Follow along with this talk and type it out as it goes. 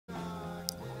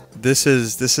This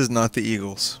is not the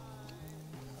Eagles.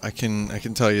 I can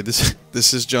tell you this.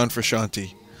 This is John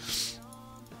Frusciante.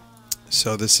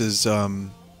 So this is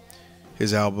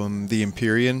his album The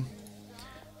Empyrean,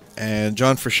 and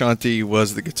John Frusciante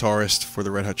was the guitarist for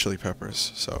the Red Hot Chili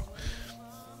Peppers. So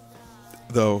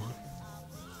though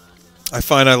I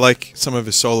find I like some of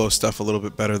his solo stuff a little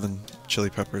bit better than Chili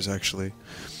Peppers actually.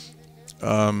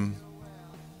 Um,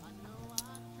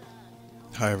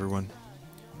 Hi everyone.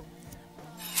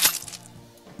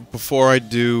 Before I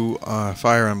do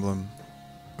Fire Emblem,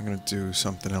 I'm gonna do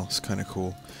something else kind of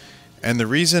cool. And the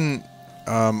reason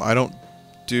I don't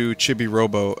do Chibi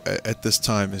Robo at this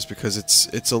time is because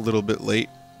it's a little bit late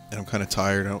and I'm kind of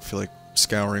tired. I don't feel like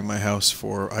scouring my house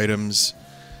for items.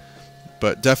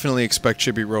 But definitely expect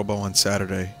Chibi Robo on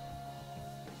Saturday.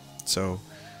 So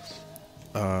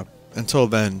until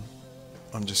then,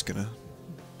 I'm just gonna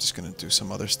do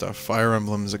some other stuff. Fire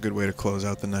Emblem is a good way to close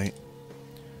out the night.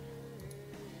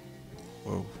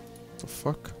 Whoa, the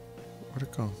fuck? Where'd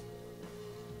it go?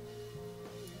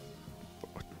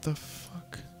 What the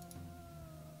fuck?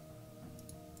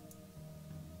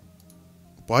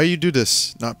 Why you do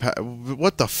this?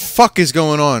 What the fuck is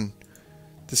going on?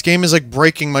 This game is like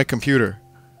breaking my computer.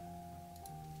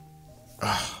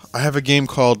 I have a game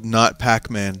called Not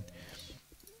Pac-Man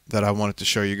that I wanted to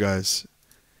show you guys,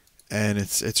 and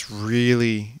it's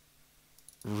really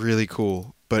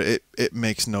cool, but it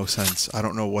makes no sense. I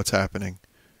don't know what's happening.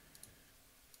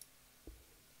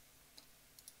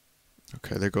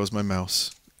 Okay, there goes my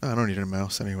mouse. I don't need a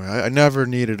mouse anyway. I never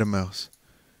needed a mouse.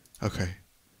 Okay.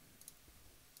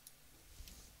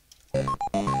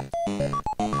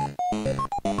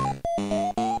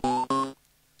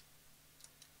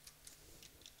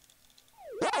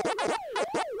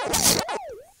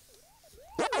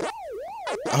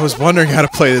 I was wondering how to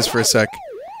play this for a sec.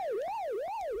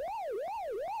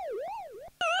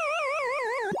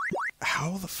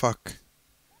 How the fuck?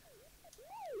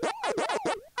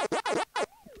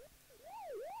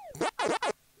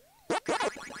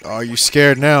 Oh, you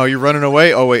scared now? Are you running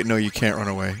away? Oh wait, no, you can't run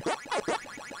away.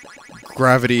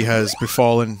 Gravity has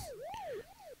befallen.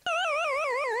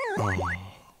 Oh.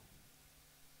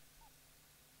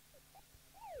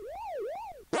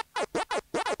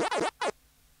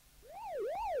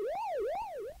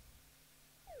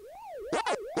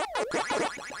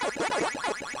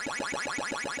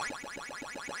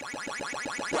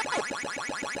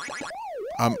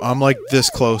 I'm like this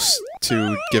close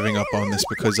to giving up on this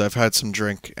because I've had some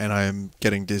drink and I am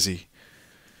getting dizzy.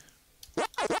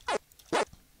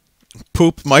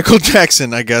 Poop Michael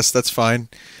Jackson, I guess, that's fine.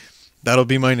 That'll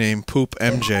be my name, Poop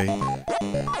MJ.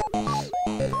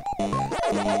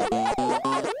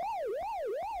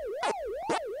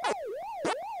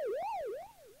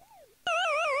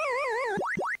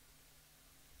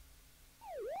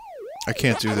 I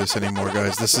can't do this anymore,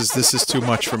 guys. This is too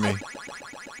much for me.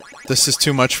 This is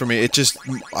too much for me.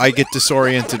 I get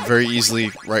disoriented very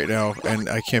easily right now, and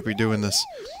I can't be doing this.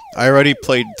 I already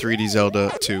played 3D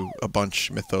Zelda 2 a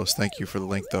bunch, Mythos. Thank you for the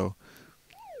link, though.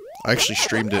 I actually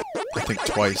streamed it, I think,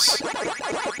 twice.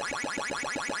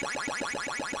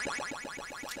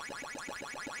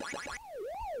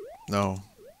 No.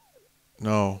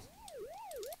 No.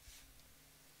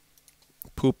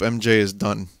 Poop MJ is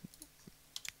done.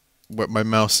 What my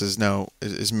mouse is now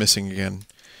is missing again.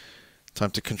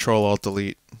 Time to Control Alt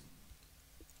Delete.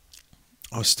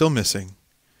 Oh, still missing.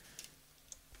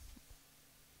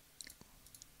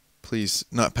 Please,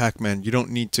 not Pac-Man. You don't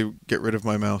need to get rid of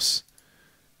my mouse.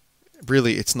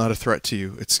 Really, it's not a threat to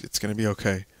you. It's gonna be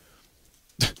okay.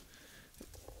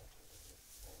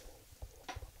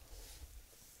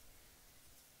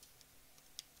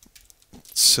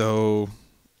 So,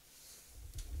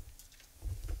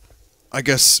 I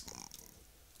guess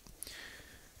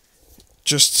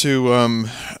just to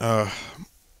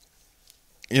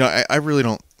you know, I don't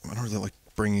really like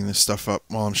bringing this stuff up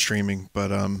while I'm streaming,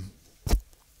 but I'm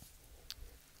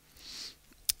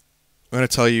going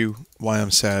to tell you why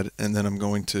I'm sad, and then I'm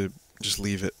going to just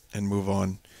leave it and move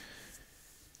on.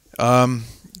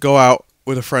 Go out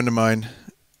with a friend of mine.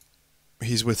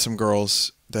 He's with some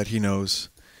girls that he knows,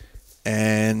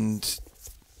 and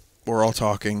we're all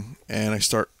talking, and I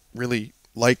start really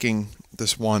liking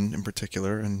this one in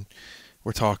particular, and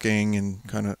we're talking and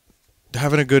kind of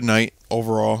having a good night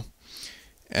overall.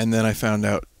 And then I found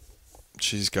out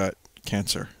she's got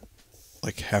cancer,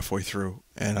 like halfway through,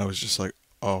 and I was just like,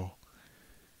 oh.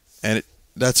 And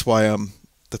that's why I'm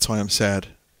sad.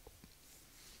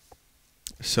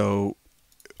 So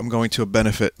I'm going to a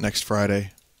benefit next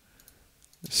Friday.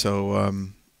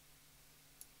 So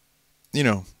you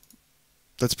know,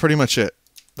 that's pretty much it.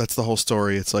 That's the whole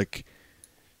story. It's like,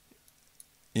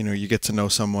 you know, you get to know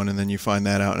someone and then you find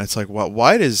that out, and it's like,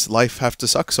 why does life have to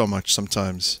suck so much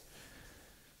sometimes?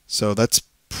 So that's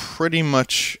pretty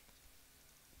much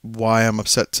why I'm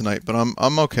upset tonight, but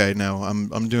I'm okay now.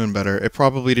 I'm doing better. It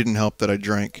probably didn't help that I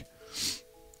drank.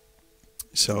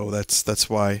 So that's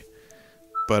why.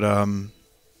 But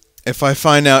if I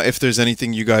find out if there's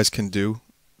anything you guys can do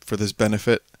for this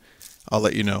benefit, I'll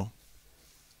let you know.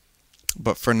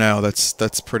 But for now,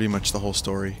 that's pretty much the whole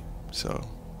story. So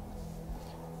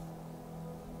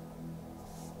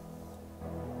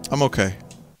I'm okay.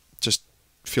 Just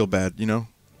feel bad, you know?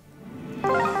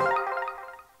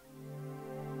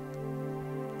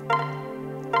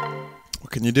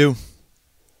 What can you do?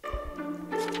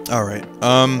 All right.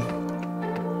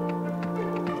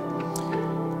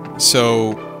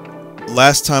 So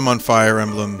last time on Fire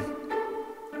Emblem,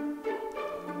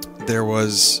 there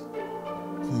was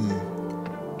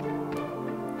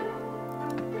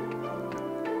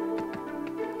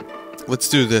let's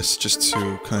do this just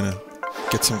to kind of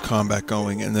get some combat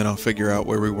going, and then I'll figure out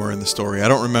where we were in the story. I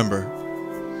don't remember.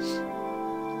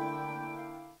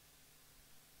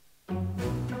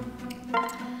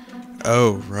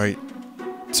 Oh, right.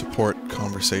 Support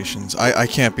conversations. I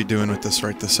can't be doing with this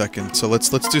right this second. So let's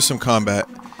do some combat,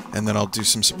 and then I'll do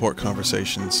some support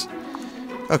conversations.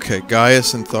 Okay,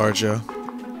 Gaius and Tharja.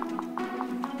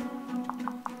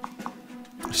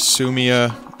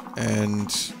 Sumia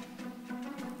and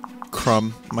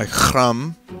Crumb. My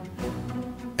Chrum.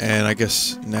 And I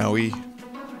guess Naui.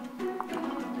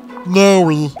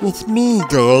 Naui, it's me,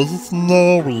 guys. It's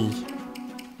Naui.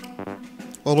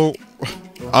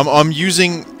 I'm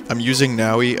using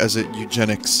Naui as a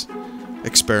eugenics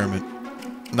experiment,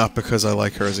 not because I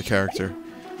like her as a character.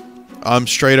 I'm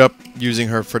straight up using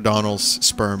her for Donald's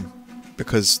sperm,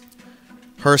 because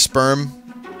her sperm.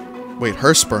 Wait,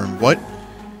 her sperm? What?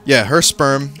 Yeah, her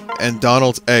sperm and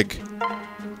Donald's egg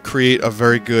create a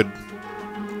very good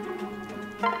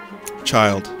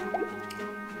child.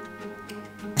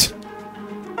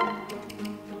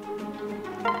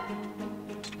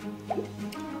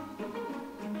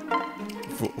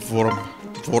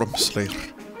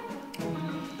 Vormslayer.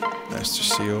 Nice to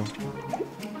see you.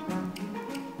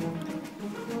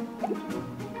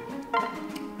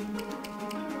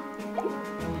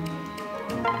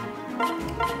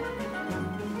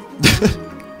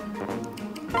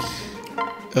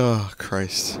 Oh,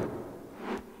 Christ.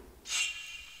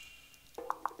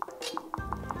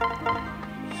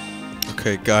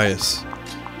 Okay, Gaius.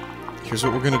 Here's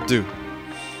what we're gonna do.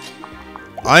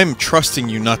 I'm trusting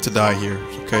you not to die here,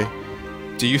 okay?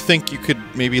 Do you think you could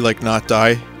maybe, like, not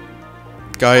die,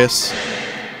 Gaius?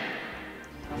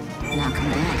 Knock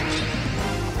him dead.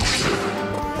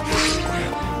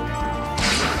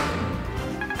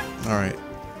 Alright.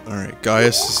 Alright.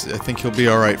 Gaius, I think he'll be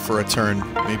alright for a turn.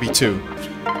 Maybe two.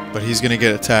 But he's gonna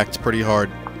get attacked pretty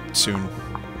hard soon.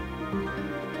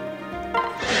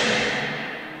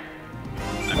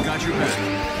 I've got your back.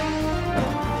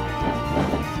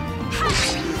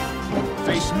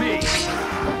 Face me.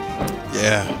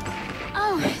 Yeah.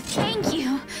 Oh, thank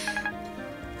you.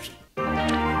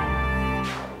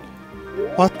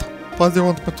 What? Why do you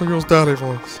want me to use daddy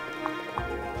voice?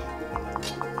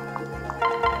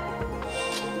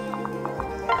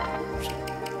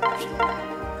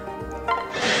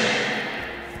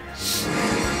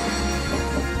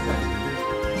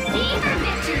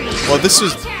 Well, this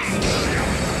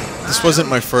wasn't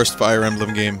my first Fire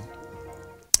Emblem game,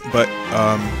 but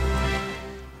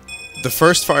the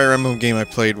first Fire Emblem game I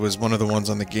played was one of the ones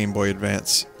on the Game Boy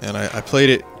Advance, and I played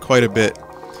it quite a bit,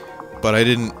 but I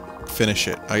didn't finish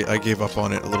it. I gave up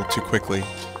on it a little too quickly,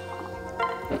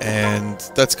 and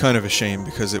that's kind of a shame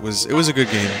because it was a good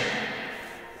game.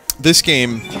 This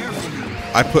game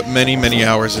I put many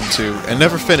hours into and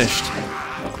never finished.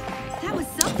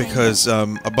 Because a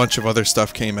bunch of other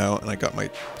stuff came out, and I got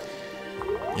my,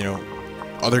 you know,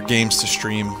 other games to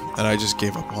stream, and I just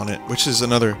gave up on it, which is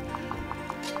another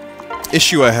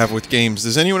issue I have with games.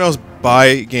 Does anyone else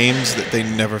buy games that they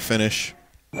never finish?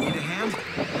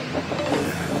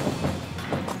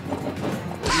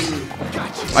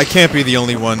 I can't be the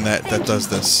only one that does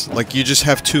this. Like, you just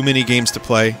have too many games to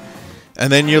play,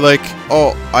 and then you're like,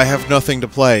 oh, I have nothing to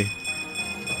play.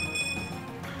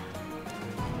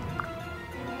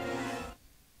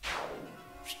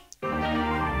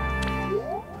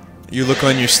 You look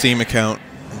on your Steam account,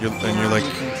 and you're like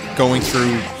going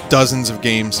through dozens of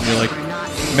games, and you're like,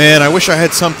 man, I wish I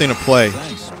had something to play.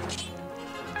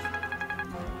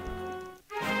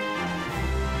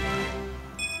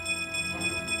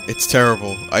 It's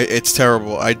terrible. It's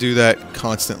terrible. I do that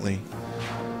constantly.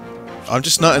 I'm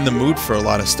just not in the mood for a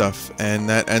lot of stuff, and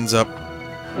that ends up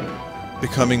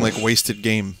becoming like wasted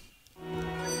game.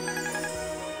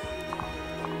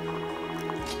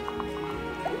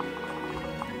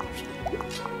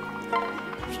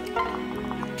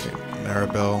 Okay,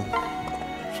 Maribel.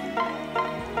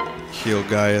 Heal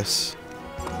Gaius.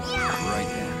 Right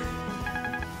there.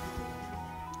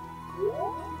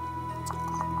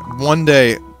 One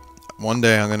day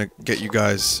I'm gonna get you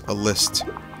guys a list.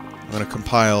 I'm gonna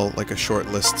compile like a short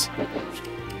list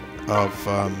of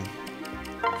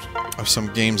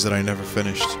some games that I never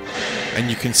finished, and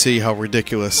you can see how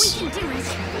ridiculous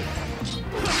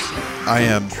I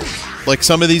am. Like,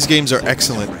 some of these games are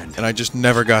excellent, and I just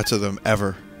never got to them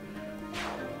ever.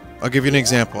 I'll give you an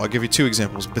example. I'll give you two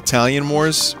examples. Battalion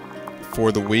Wars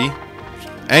for the Wii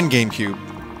and GameCube.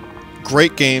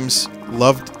 Great games.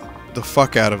 Loved the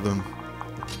fuck out of them.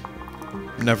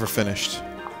 Never finished.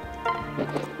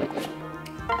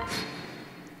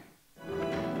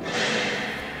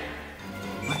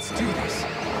 Let's do this.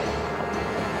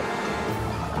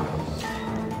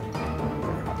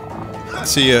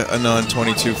 See ya, Anon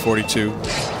 2242.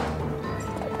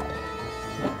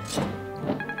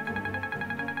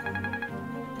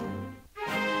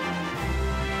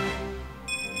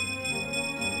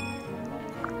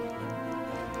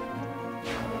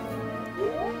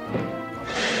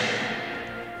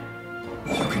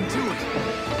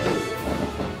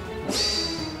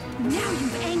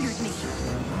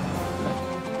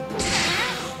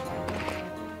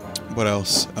 What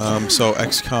else? So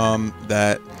XCOM,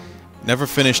 that never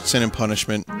finished Sin and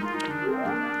Punishment.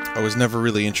 I was never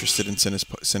really interested in Sin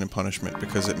and Punishment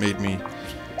because it made me...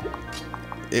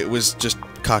 It was just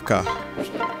caca.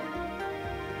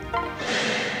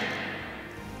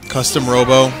 Custom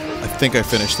Robo, I think I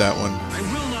finished that one. I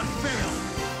will not fail.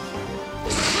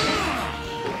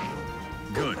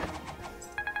 Good.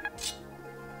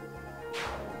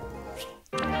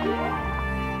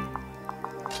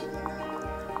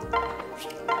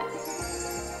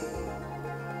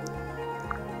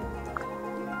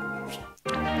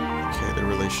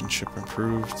 Relationship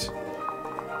improved.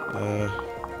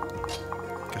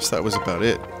 Guess that was about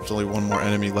it. There's only one more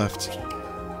enemy left.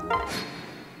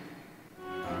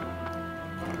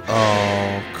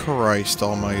 Oh, Christ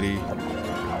almighty.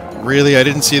 Really? I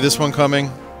didn't see this one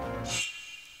coming?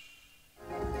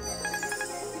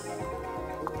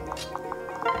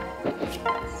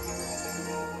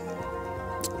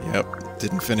 Yep.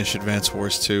 Didn't finish Advance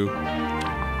Wars 2.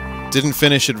 Didn't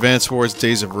finish Advance Wars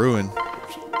Days of Ruin.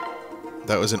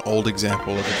 That was an old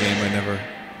example of a game I never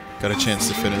got a chance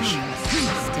to finish.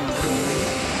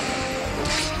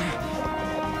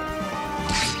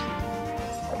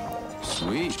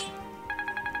 Sweet.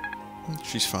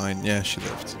 She's fine. Yeah, she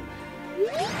lived.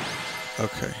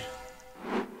 Okay.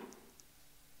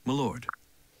 My lord.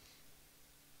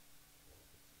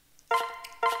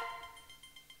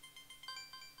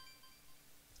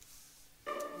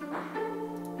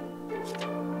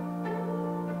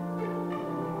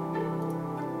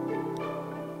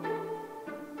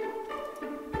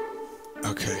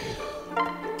 Okay.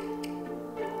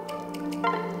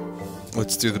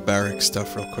 Let's do the barrack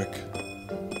stuff real quick.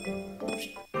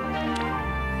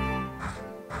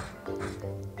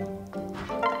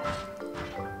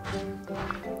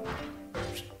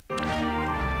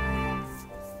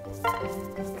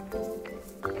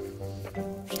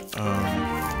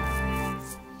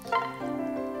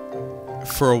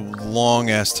 For a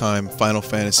long-ass time, Final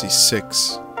Fantasy VI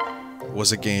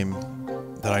was a game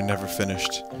that I never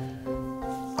finished.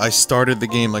 I started the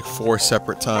game like 4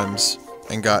 separate times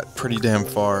and got pretty damn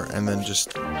far and then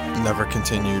just never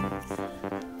continued.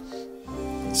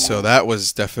 So that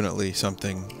was definitely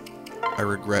something I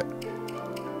regret.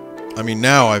 I mean,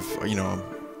 now I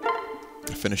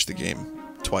finished the game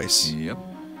twice. Yep.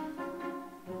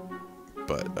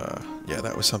 But, yeah,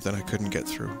 that was something I couldn't get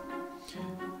through.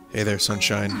 Hey there,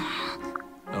 Sunshine.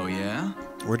 Oh, yeah?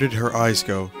 Where did her eyes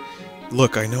go?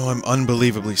 Look, I know I'm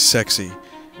unbelievably sexy,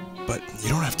 but you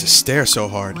don't have to stare so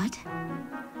hard. What?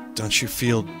 Don't you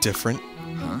feel different?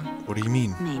 Huh? What do you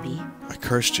mean? Maybe. I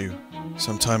cursed you.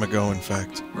 Some time ago, in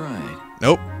fact. Right.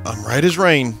 Nope, I'm right as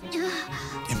rain.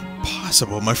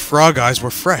 Impossible, my frog eyes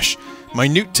were fresh. My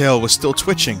newt tail was still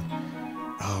twitching.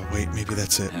 Oh, wait, maybe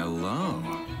that's it. Hello.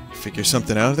 Figure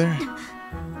something out there?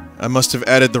 I must have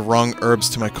added the wrong herbs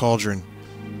to my cauldron.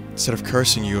 Instead of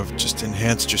cursing you, I've just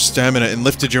enhanced your stamina and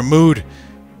lifted your mood.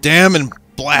 Damn and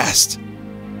blast!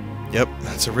 Yep,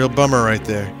 that's a real bummer right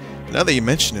there. Now that you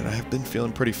mention it, I have been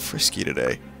feeling pretty frisky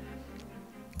today.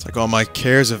 It's like all my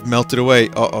cares have melted away.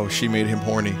 Uh-oh, she made him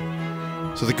horny.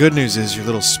 So the good news is your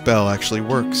little spell actually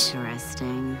works.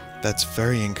 Interesting. That's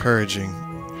very encouraging.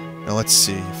 Now let's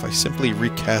see. If I simply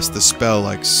recast the spell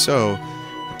like so,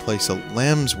 replace a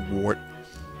lamb's wart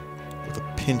with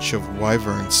a pinch of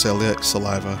wyvern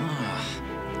saliva.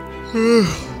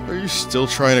 Are you still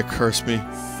trying to curse me?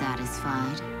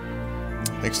 Satisfied?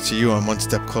 Thanks to you, I'm one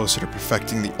step closer to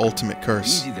perfecting the ultimate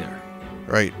curse. Easy there.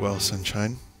 Right, well,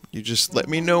 Sunshine, you just let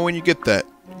me know when you get that.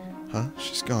 Huh?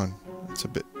 She's gone. That's a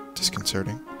bit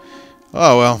disconcerting.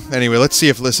 Oh, well, anyway, let's see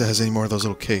if Lissa has any more of those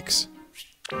little cakes.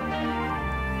 I've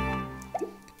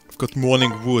got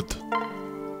morning wood.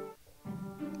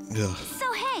 Ugh.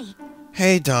 So hey,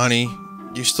 Hey, Donnie,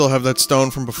 you still have that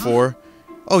stone from before?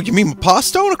 Oh, you mean my paw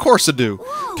stone? Of course I do.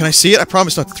 Whoa. Can I see it? I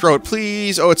promise not to throw it,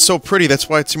 please. Oh, it's so pretty. That's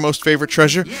why it's your most favorite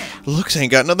treasure. Yeah. Looks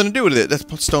ain't got nothing to do with it.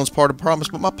 That stone's part of the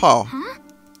promise with my paw. Huh?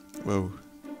 Whoa.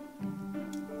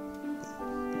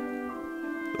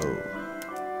 Oh.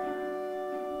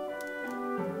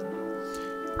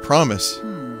 Promise.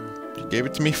 He gave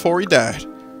it to me before he died.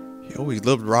 He always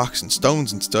loved rocks and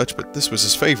stones and such, but this was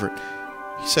his favorite.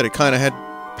 He said it kind of had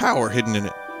power hidden in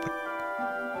it.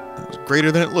 It was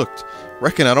greater than it looked.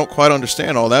 Reckon I don't quite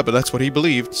understand all that, but that's what he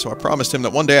believed, so I promised him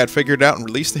that one day I'd figure it out and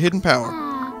release the hidden power.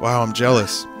 Wow, I'm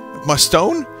jealous. Of my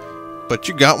stone? But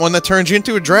you got one that turns you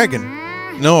into a dragon.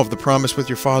 No, of the promise with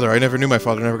your father. I never knew my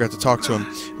father, never got to talk to him.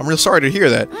 I'm real sorry to hear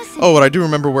that. Listen. Oh, but I do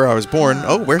remember where I was born.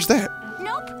 Oh, where's that?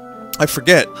 Nope. I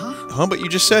forget. Huh? But you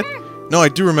just said? No, I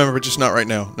do remember, but just not right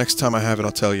now. Next time I have it,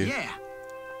 I'll tell you. Yeah.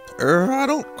 I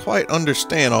don't quite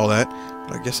understand all that,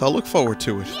 but I guess I'll look forward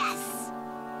to it. Yes.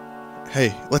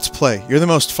 Hey, let's play. You're the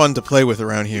most fun to play with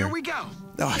around here. Here we go.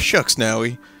 Oh, shucks,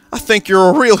 Nowie. I think you're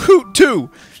a real hoot, too.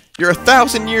 You're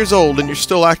 1,000 years old, and you're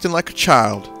still acting like a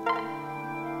child.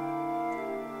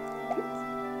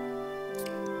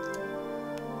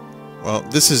 Well,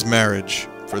 this is marriage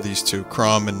for these two,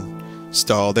 Crom and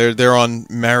Stahl. They're on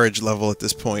marriage level at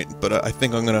this point, but I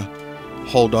think I'm gonna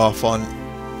hold off on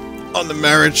the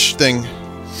marriage thing.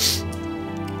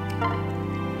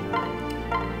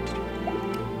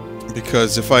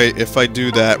 Because if I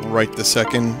do that right the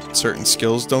second, certain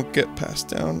skills don't get passed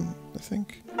down, I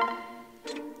think.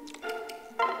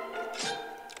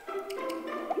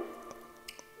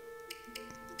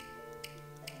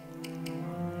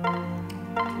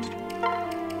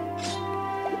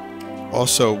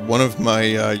 Also, one of my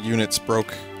units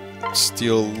broke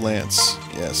steel lance.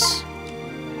 Yes.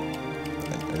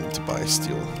 I need to buy a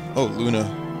steel. Oh, Luna.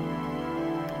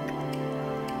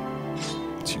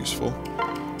 It's useful.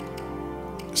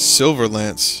 Silver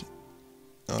lance.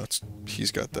 Oh,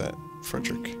 he's got that.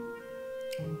 Frederick.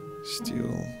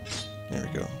 Steel. There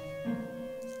we go.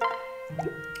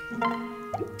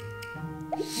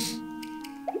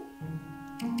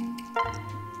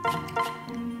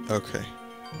 Okay.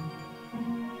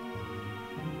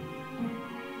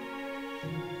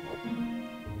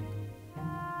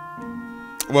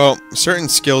 Well, certain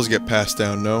skills get passed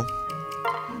down, no?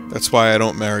 That's why I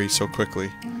don't marry so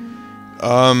quickly.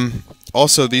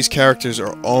 Also, these characters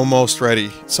are almost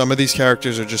ready. Some of these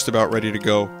characters are just about ready to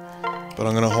go. But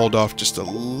I'm gonna hold off just a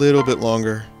little bit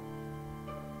longer.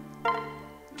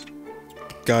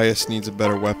 Gaius needs a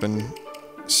better weapon,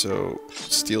 so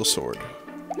steel sword.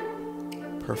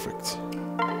 Perfect.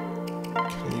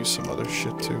 Can I use some other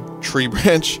shit too? Tree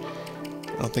branch?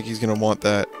 I don't think he's gonna want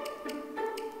that.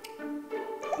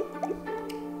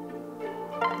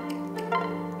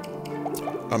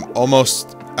 I'm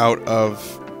almost out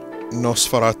of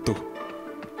Nosferatu.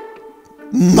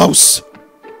 Nos!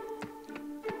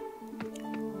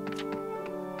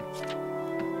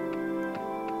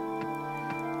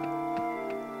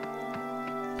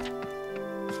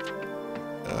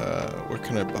 Where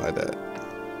can I buy that?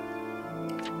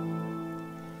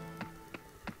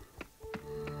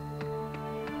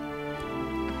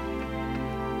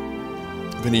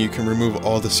 Vinny, you can remove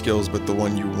all the skills but the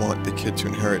one you want the kid to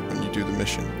inherit when you do the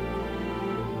mission.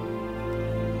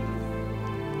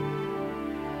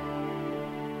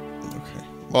 Okay.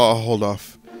 Well, I'll hold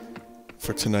off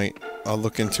for tonight. I'll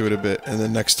look into it a bit, and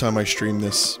then next time I stream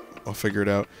this, I'll figure it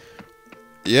out.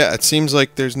 Yeah, it seems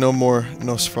like there's no more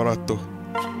Nosferatu.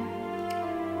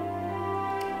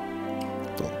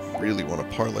 Don't really want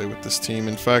to parlay with this team.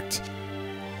 In fact...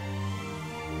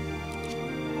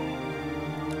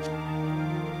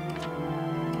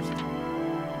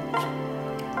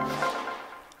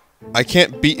 I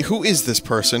can't beat... Who is this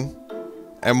person?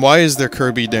 And why is there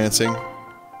Kirby dancing?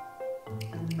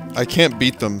 I can't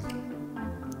beat them.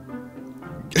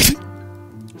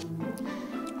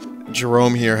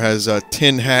 Jerome here has a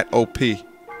Tin Hat OP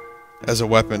as a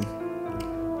weapon.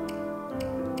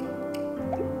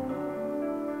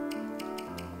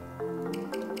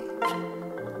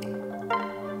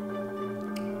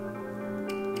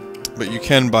 But you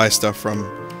can buy stuff from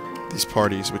these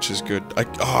parties, which is good.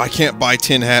 I can't buy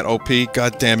Tin Hat OP.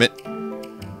 God damn it.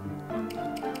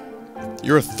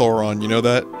 You're a Thoron, you know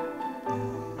that?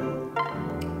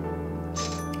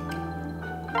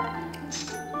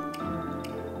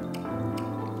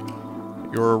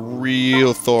 You're a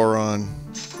real Thoron.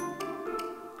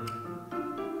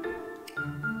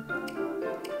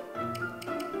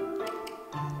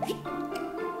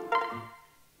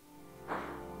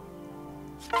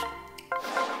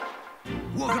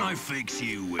 What can I fix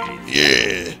you with?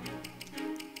 Yeah.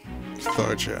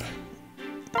 Tharja.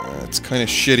 It's kind of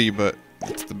shitty, but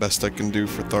it's the best I can do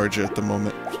for Tharja at the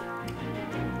moment.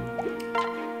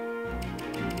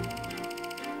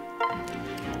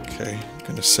 Okay,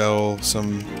 gonna sell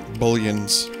some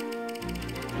bullions.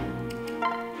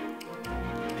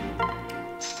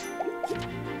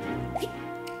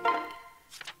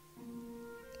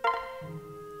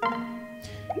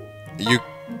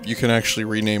 You can actually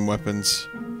rename weapons.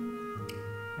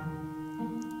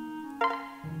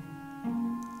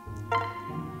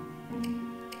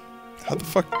 How the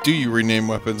fuck do you rename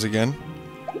weapons again?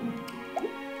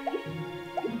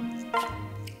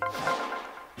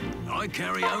 I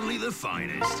carry only the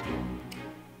finest.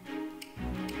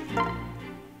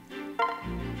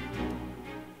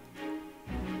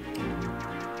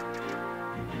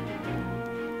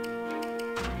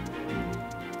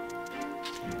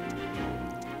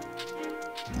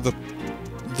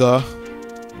 The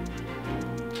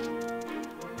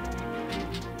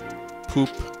poop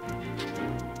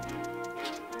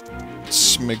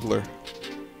smiggler.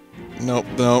 Nope,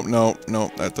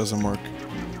 nope, that doesn't work.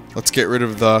 Let's get rid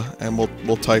of the, and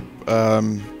we'll type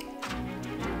the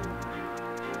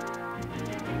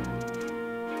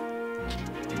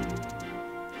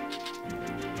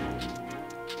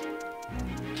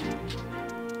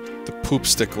poop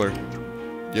stickler.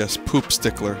 Yes, poop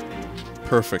stickler.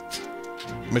 Perfect.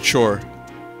 Mature.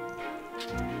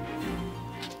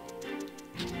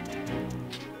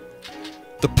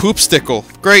 The poop stickle.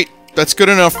 Great. That's good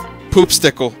enough. Poop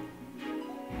stickle.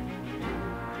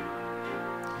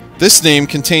 This name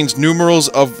contains numerals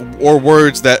of or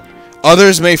words that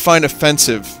others may find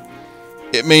offensive.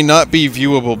 It may not be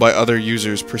viewable by other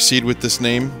users. Proceed with this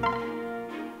name.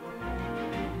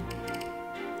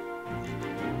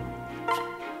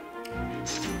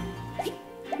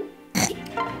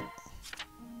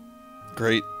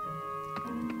 Great.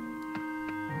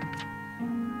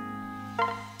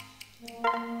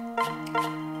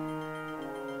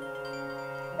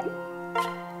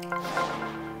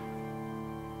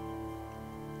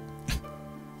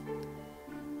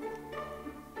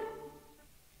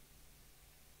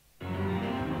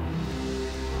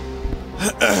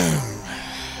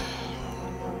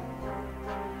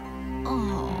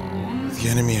 The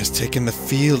enemy has taken the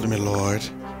field, my lord.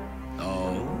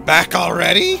 Oh? Back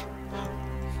already?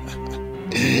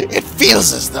 It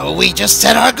feels as though we just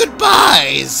said our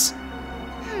goodbyes.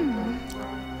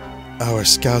 Our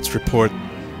scouts report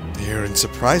they are in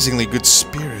surprisingly good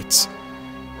spirits.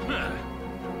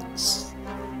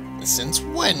 Since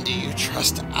when do you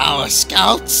trust our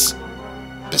scouts?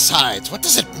 Besides, what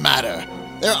does it matter?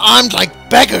 They're armed like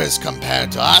beggars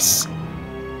compared to us.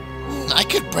 I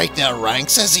could break their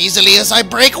ranks as easily as I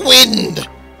break wind.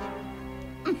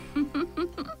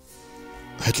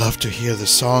 I'd love to hear the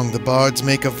song the bards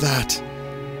make of that.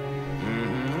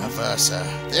 Aversa,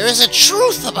 there is a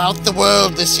truth about the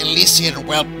world this Elysian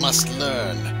whelp must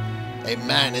learn. A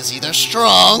man is either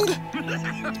strong,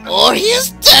 or he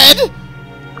is dead.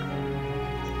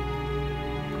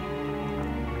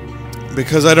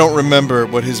 Because I don't remember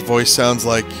what his voice sounds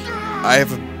like, I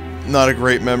have not a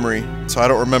great memory, so I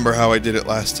don't remember how I did it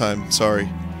last time. Sorry.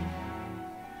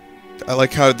 I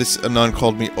like how this Anon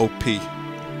called me OP.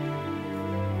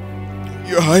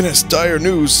 Your Highness, dire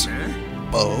news.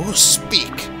 Oh,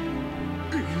 speak.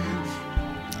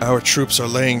 Our troops are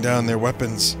laying down their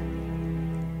weapons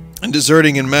and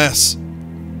deserting in mass.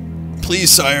 Please,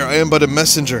 sire, I am but a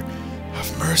messenger.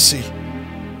 Have mercy.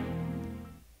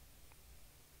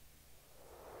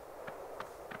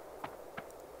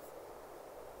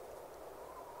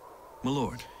 My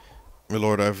lord. My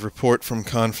lord, I have report from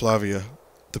Conflavia.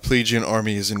 The Plegian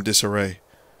army is in disarray.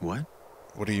 What?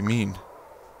 What do you mean?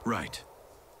 Right.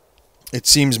 It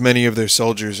seems many of their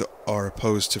soldiers are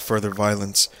opposed to further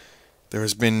violence. There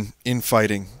has been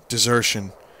infighting,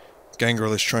 desertion.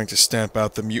 Gangrel is trying to stamp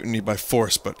out the mutiny by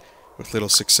force, but with little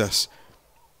success.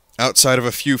 Outside of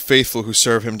a few faithful who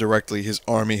serve him directly, his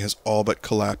army has all but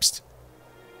collapsed.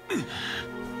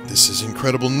 This is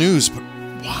incredible news, but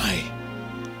why?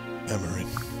 Emmerin.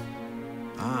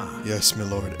 Ah. Yes, my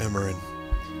lord, Emmerin.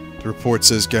 The report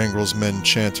says Gangrel's men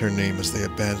chant her name as they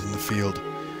abandon the field.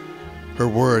 Her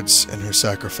words and her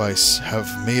sacrifice have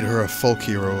made her a folk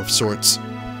hero of sorts.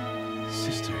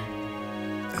 Sister.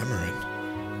 Emerin,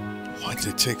 why did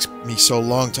it take me so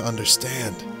long to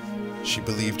understand? She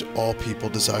believed all people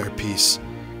desire peace.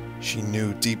 She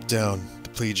knew deep down the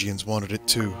Plegians wanted it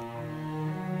too.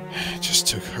 It just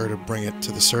took her to bring it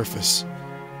to the surface.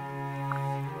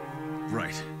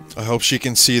 Right. I hope she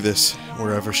can see this,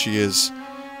 wherever she is.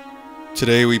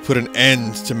 Today we put an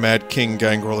end to Mad King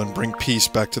Gangrel and bring peace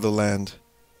back to the land.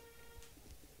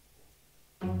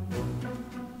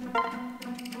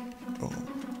 Oh.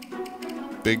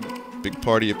 Big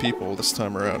party of people this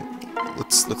time around.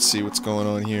 Let's see what's going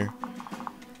on here.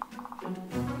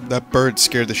 That bird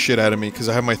scared the shit out of me because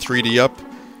I have my 3D up,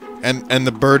 and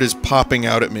the bird is popping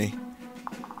out at me.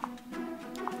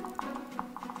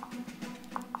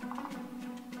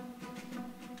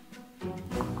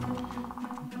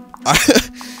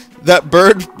 That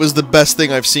bird was the best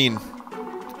thing I've seen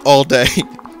all day.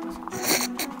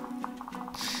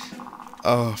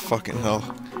 Oh, fucking hell.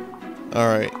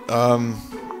 Alright,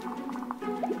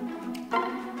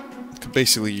 could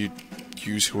basically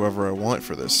use whoever I want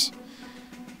for this.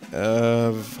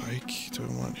 Vike, do I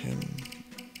want him?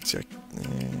 See,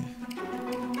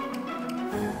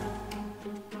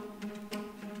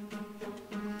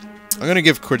 I'm gonna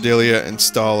give Cordelia and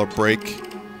Stahl a break.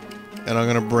 And I'm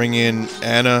gonna bring in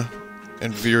Anna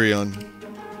and Virion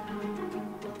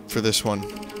for this one.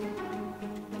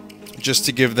 Just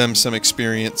to give them some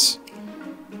experience.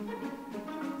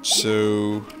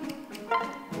 So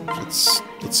let's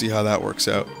see how that works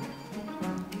out.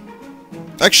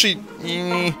 Actually,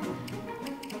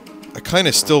 I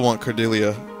kinda still want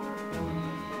Cordelia.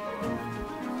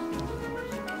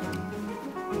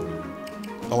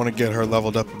 I wanna get her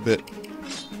leveled up a bit.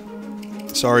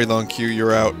 Sorry, Long Q,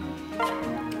 you're out.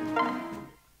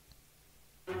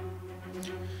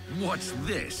 What's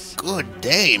this? Good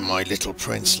day, my little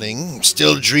princeling.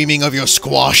 Still dreaming of your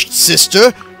squashed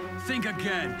sister? Think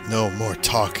again. No more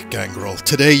talk, Gangrel.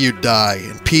 Today you die,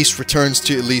 and peace returns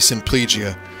to Elise and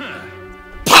Plegia.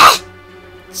 Pah!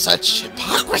 Such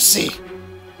hypocrisy!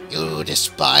 You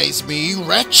despise me,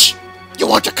 wretch? You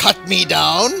want to cut me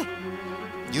down?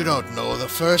 You don't know the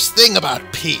first thing about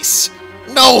peace.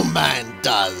 No man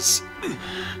does.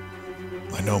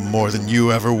 I know more than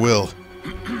you ever will.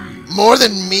 More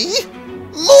than me?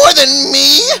 More than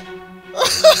me?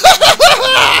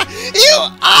 You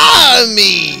are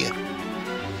me!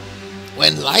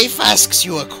 When life asks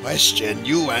you a question,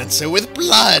 you answer with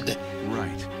blood.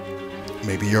 Right.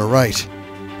 Maybe you're right.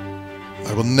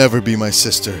 I will never be my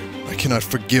sister. I cannot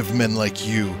forgive men like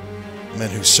you. Men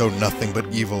who sow nothing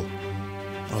but evil.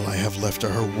 All I have left are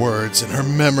her words and her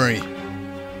memory.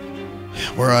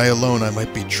 Were I alone, I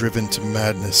might be driven to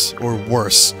madness, or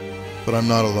worse. But I'm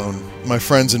not alone. My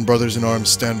friends and brothers in arms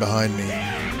stand behind me.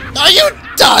 Are you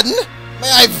done? May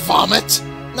I vomit?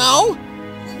 Now?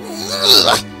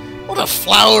 Ugh, what a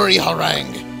flowery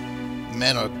harangue.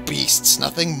 Men are beasts,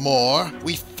 nothing more.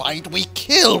 We fight, we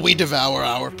kill, we devour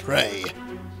our prey.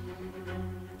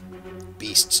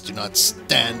 Beasts do not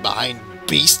stand behind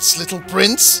beasts, little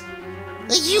prince.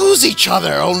 They use each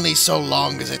other only so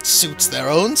long as it suits their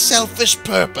own selfish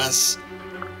purpose.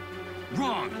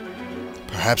 Wrong.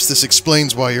 Perhaps this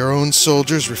explains why your own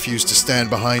soldiers refuse to stand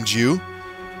behind you.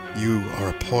 You are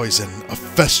a poison, a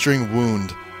festering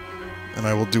wound, and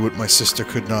I will do what my sister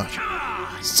could not.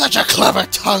 Such a clever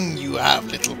tongue you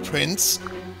have, little prince.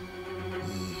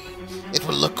 It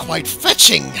will look quite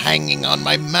fetching hanging on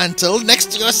my mantle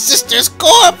next to your sister's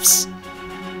corpse.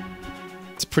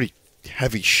 It's pretty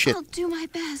heavy shit. I'll do my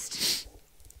best.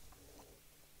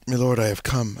 Milord, I have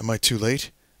come. Am I too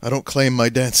late? I don't claim my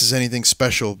dance is anything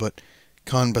special, but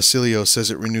Khan Basilio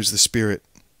says it renews the spirit.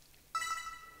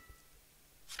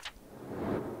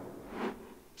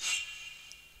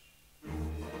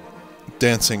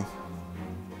 Dancing.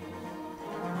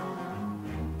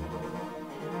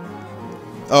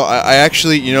 Oh, I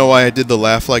actually, you know why I did the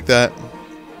laugh like that?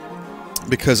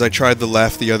 Because I tried the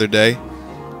laugh the other day,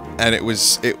 and it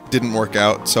didn't work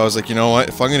out, so I was like, you know what,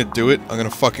 if I'm gonna do it, I'm gonna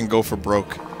fucking go for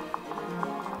broke.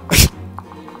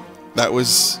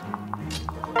 That's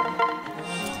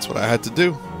what I had to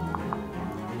do.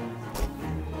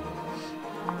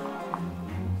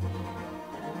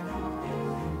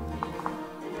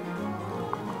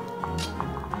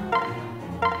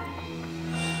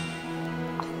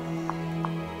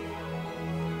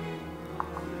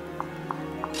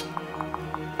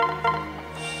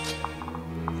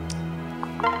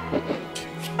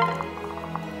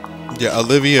 Yeah,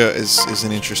 Olivia is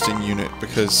an interesting unit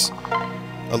because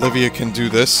Olivia can do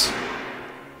this,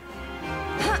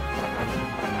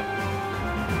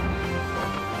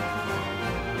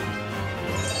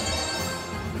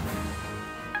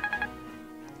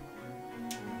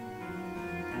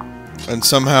 And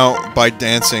somehow, by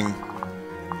dancing,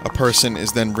 a person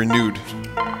is then renewed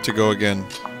to go again.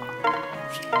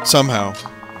 Somehow.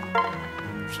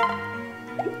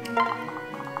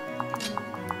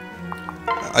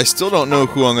 I still don't know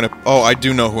who I'm gonna... Oh, I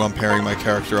do know who I'm pairing my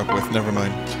character up with. Never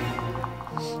mind.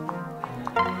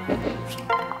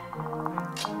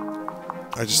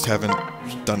 I just haven't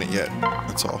done it yet.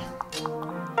 That's all.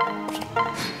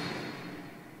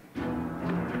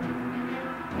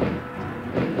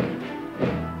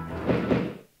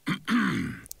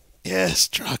 Yes,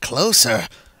 draw closer.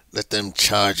 Let them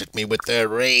charge at me with their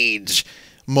rage.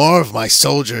 More of my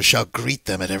soldiers shall greet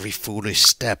them at every foolish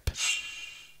step.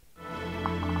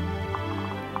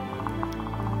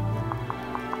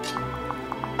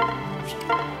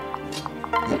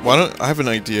 Why don't... I have an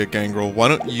idea, Gangrel. Why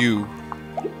don't you...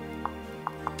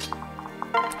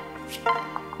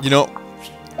 You know,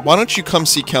 why don't you come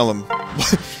see Kellum?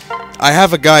 I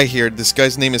have a guy here. This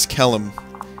guy's name is Kellum.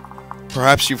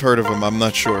 Perhaps you've heard of him, I'm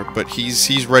not sure, but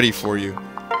he's ready for you.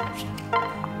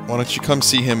 Why don't you come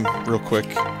see him real quick,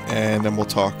 and then we'll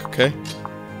talk, okay?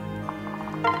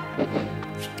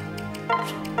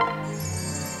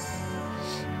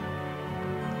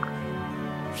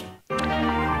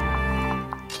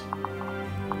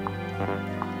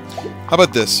 How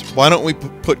about this? Why don't we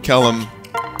put Kellum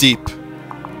deep?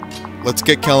 Let's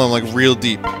get Kellum, like, real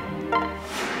deep.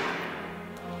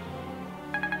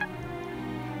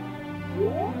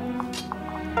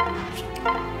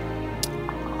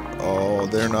 Oh,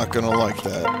 they're not gonna like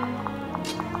that.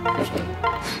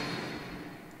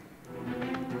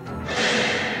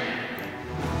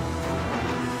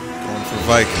 Going for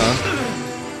Vike, huh?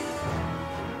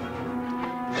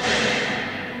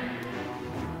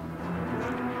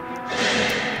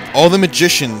 All the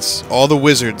magicians, all the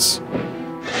wizards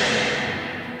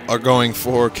are going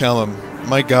for Kellum.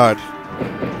 My god.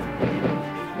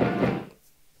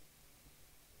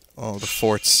 Oh, the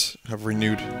forts have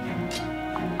renewed.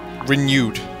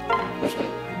 Renewed.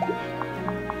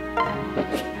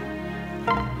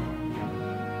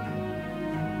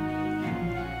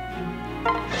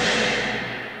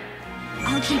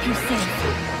 I'll keep you safe.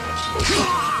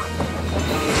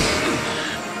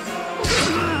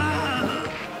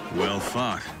 Well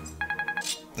fought.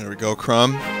 There we go,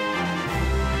 Crumb.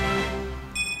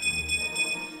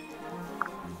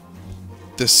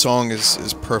 This song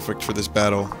is perfect for this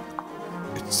battle.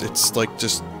 It's like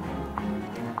just...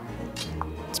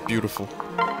 It's beautiful.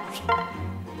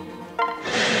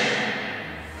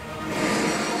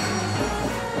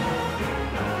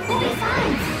 We'll be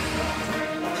fine.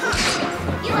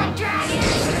 You like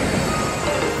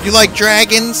dragons? You like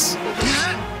dragons?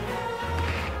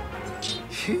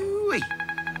 Hooey.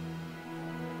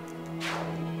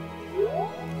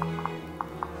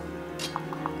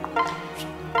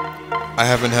 I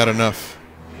haven't had enough.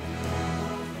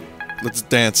 Let's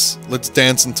dance. Let's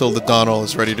dance until the Donal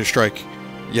is ready to strike.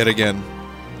 Yet again.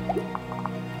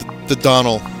 The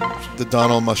Donal. The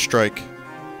Donal must strike.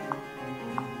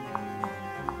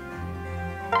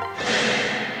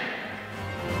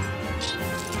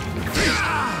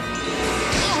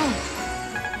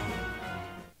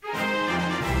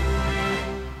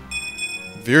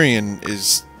 Virion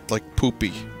is, like,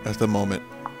 poopy at the moment.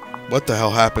 What the hell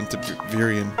happened to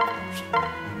Virion?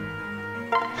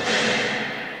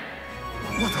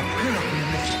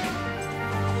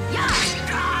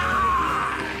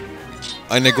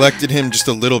 I neglected him just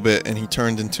a little bit, and he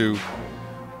turned into,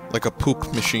 like, a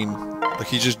poop machine. Like,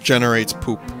 he just generates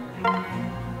poop.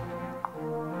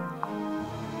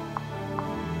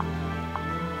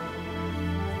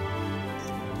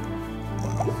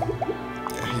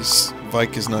 Yeah,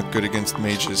 Vike is not good against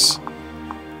mages.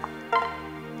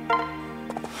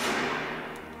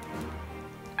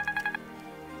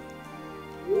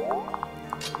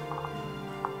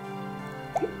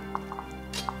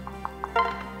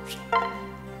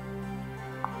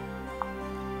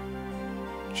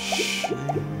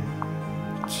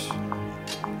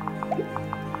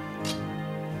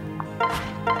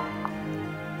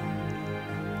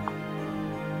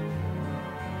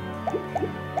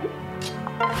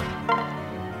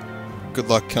 Good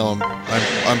luck, Kellum.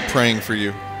 I'm praying for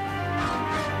you.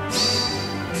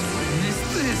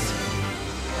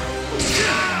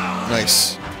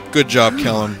 Nice. Good job,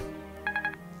 Kellum.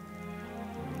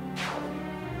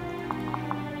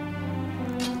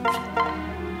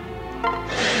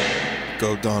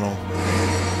 Go, Donal.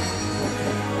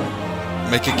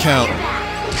 Make it count.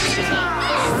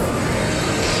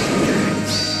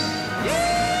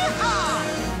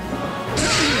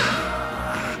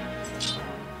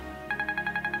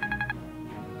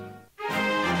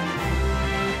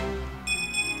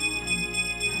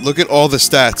 Look at all the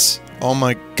stats. Oh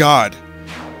my god.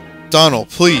 Donald,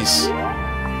 please.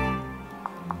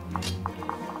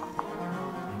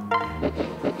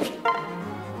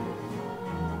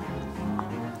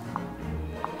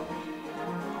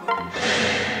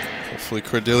 Hopefully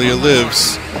Cordelia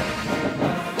lives.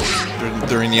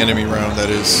 During the enemy round, that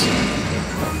is.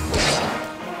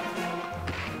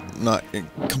 Not...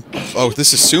 Oh,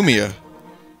 this is Sumia.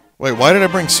 Wait, why did I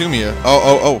bring Sumia?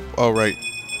 Oh, right.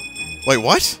 Wait,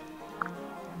 what?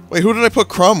 Wait, who did I put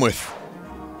Crom with?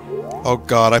 Oh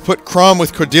god, I put Crom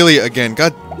with Cordelia again.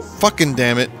 God fucking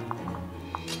damn it.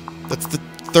 That's the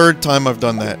third time I've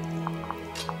done that.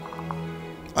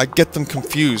 I get them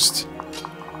confused.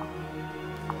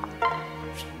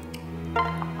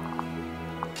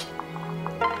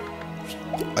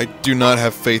 I do not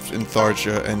have faith in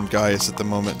Tharja and Gaius at the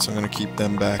moment, so I'm gonna keep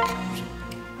them back.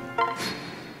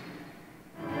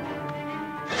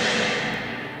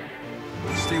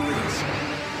 Stay with us.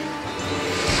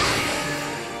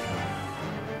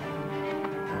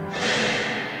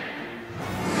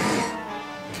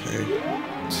 Okay.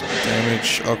 Some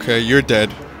damage. Okay, you're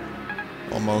dead.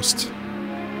 Almost.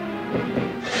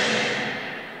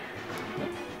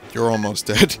 You're almost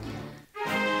dead.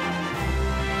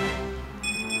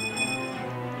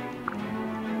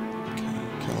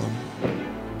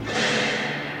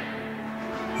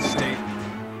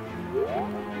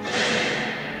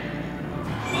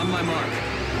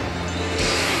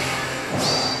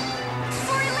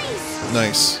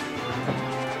 Nice.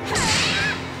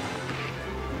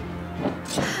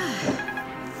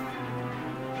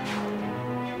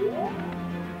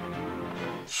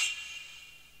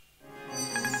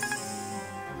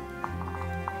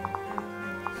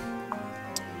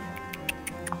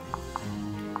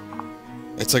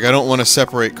 It's like I don't want to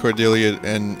separate Cordelia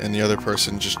and the other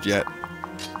person just yet.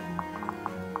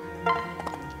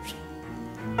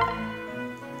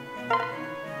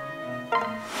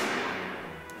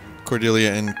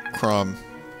 Cordelia and Crom.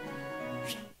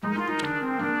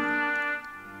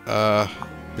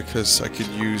 Because I could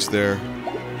use their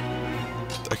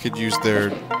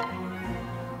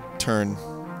turn.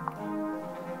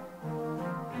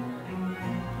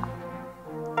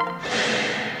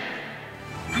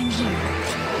 I'm here.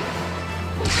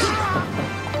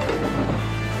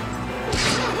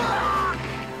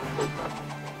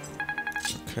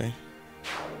 Okay.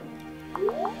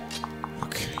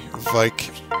 Okay,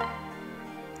 Vike.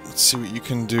 Let's see what you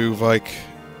can do, Vike.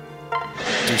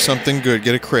 Do something good.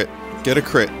 Get a crit. Get a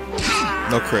crit.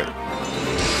 No crit.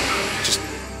 Just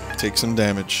take some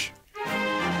damage.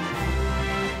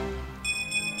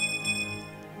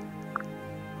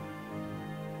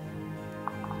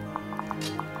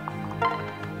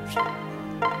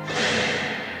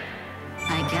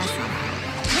 I guess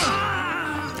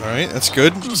I'll... Alright, that's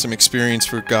good. Some experience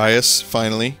for Gaius,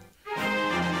 finally.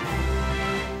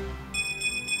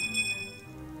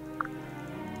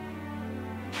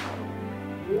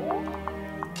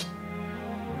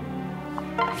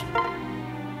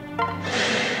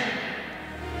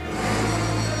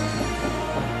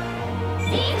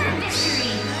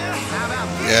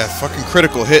 Yeah, fucking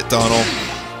critical hit, Donald.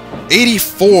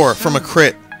 84 from a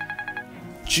crit.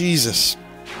 Jesus.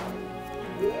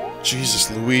 Jesus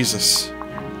Louises.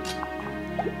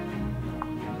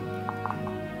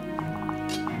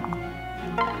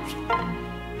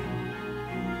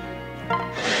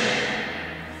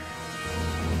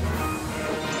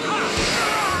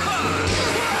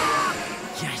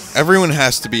 Yes. Everyone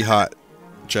has to be hot,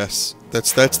 Jess.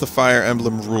 That's the Fire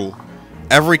Emblem rule.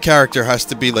 Every character has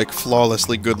to be, like,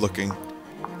 flawlessly good-looking.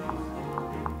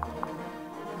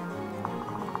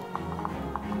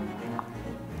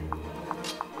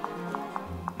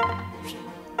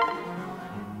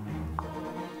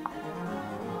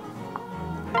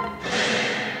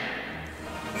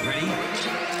 Ready?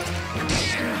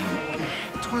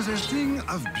 'Twas a thing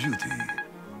of beauty.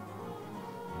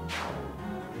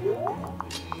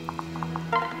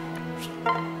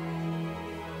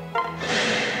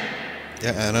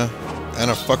 Yeah, Anna.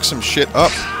 Anna, fuck some shit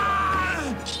up.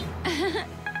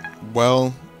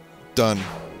 Well done.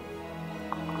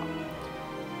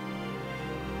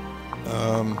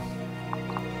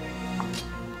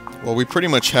 Well, we pretty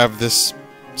much have this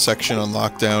section on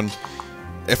lockdown.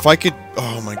 If I could...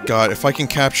 Oh my god, if I can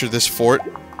capture this fort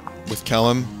with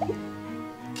Kellum,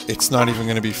 it's not even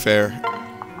gonna be fair.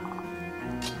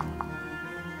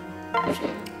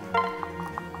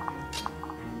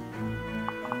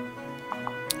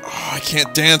 I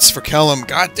can't dance for Kellum.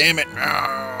 God damn it.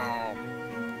 No.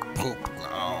 Poop.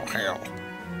 Oh, hell.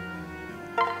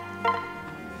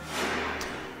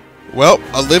 Well,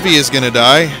 Olivia's gonna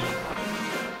die.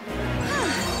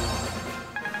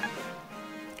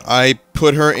 I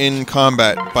put her in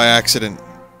combat by accident.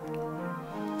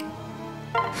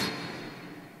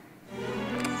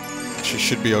 She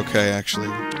should be okay, actually.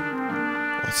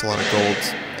 That's a lot of gold.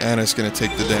 Anna's gonna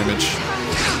take the damage.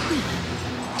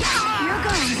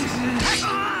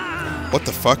 What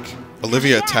the fuck?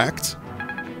 Olivia attacked?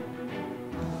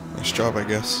 Nice job, I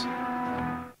guess.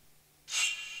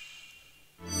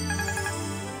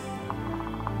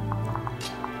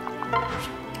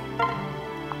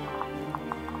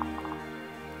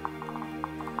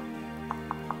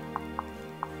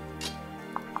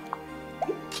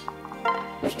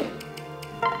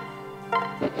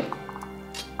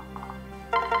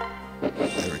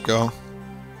 There we go.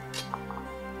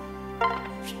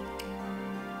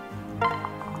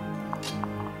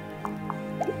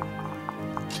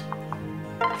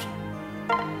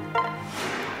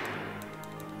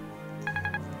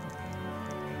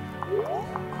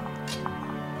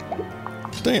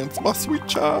 Dance, my sweet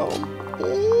child.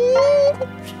 Oh.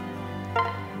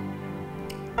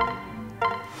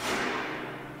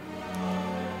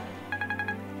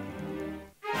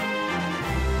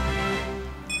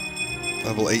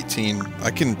 Level 18.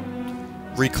 I can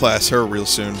reclass her real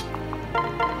soon.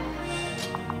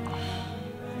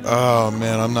 Oh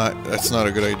man, that's not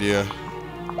a good idea.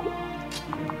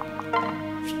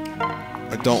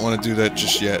 I don't want to do that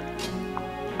just yet.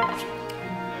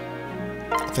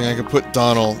 I think I could put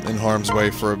Donald in harm's way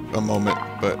for a moment,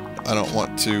 but I don't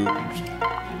want to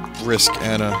risk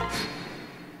Anna.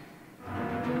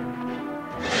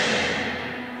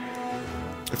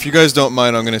 If you guys don't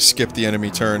mind, I'm going to skip the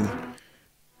enemy turn.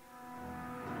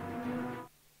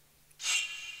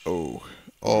 Oh.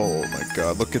 Oh my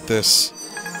god, look at this.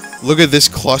 Look at this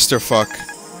clusterfuck.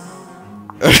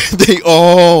 They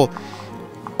all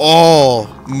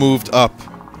moved up,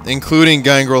 including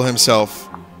Gangrel himself.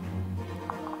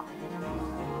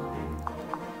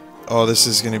 Oh, this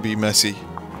is gonna be messy.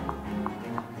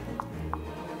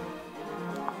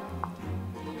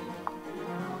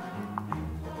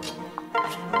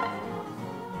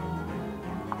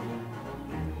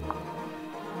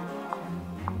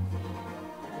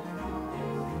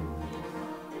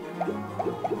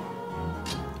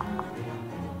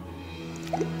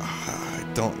 I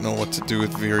don't know what to do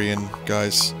with Virion,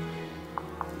 guys.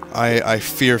 I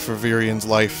fear for Virion's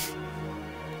life.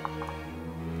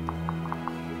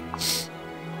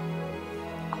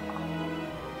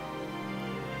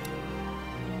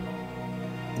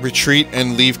 Retreat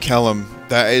and leave Callum.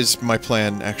 That is my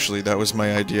plan, actually. That was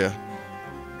my idea.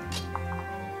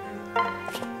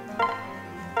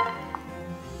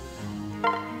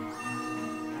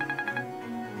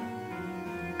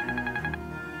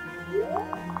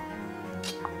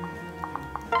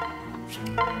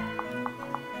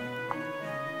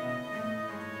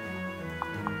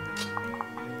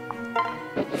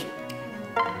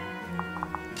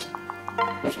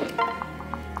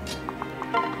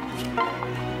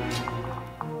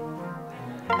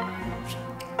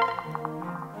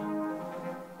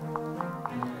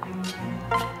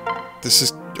 This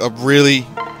is a really...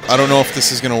 I don't know if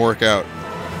this is gonna work out.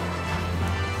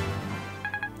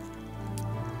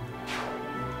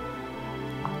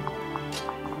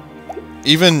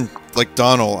 Even, like,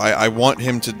 Donald, I want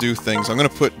him to do things. I'm gonna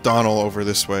put Donald over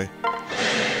this way.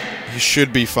 He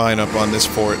should be fine up on this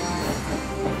fort.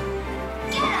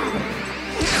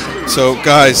 So,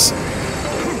 guys,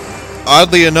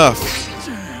 oddly enough,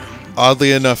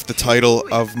 the title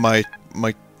of my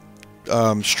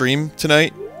stream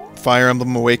tonight, Fire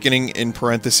Emblem Awakening, in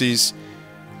parentheses,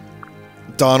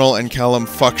 Donald and Callum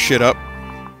fuck shit up,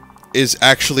 is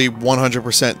actually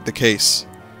 100% the case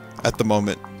at the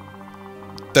moment.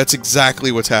 That's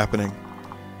exactly what's happening.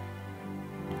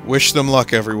 Wish them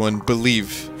luck, everyone.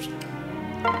 Believe.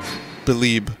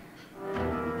 Believe.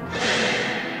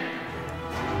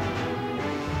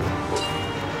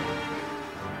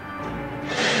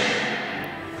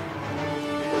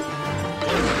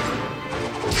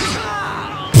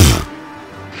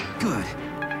 Good.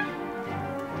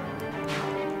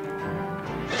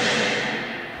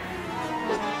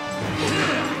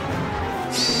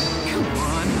 Come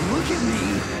on, look at me.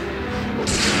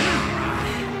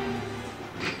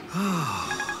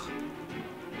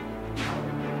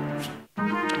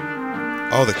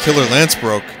 Oh, the killer lance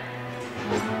broke.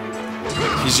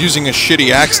 He's using a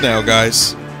shitty axe now,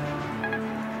 guys.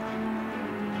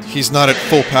 He's not at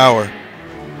full power.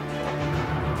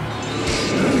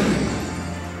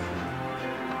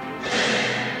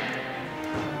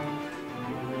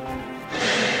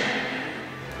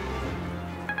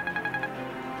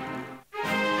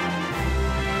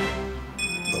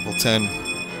 Level 10.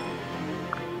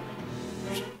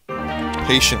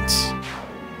 Patience.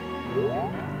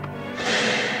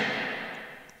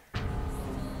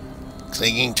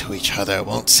 Clinging to each other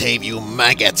won't save you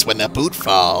maggots when the boot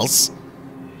falls.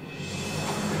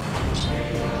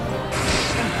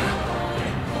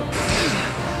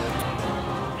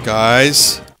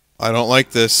 Guys, I don't like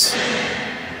this.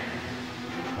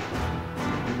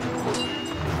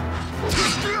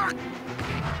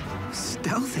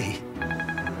 Stealthy.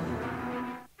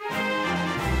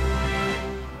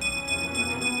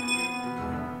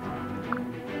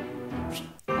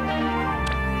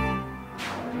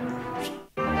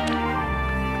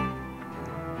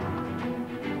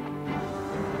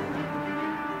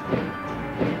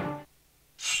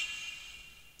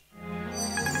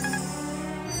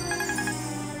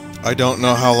 I don't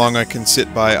know how long I can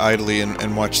sit by idly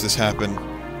and watch this happen.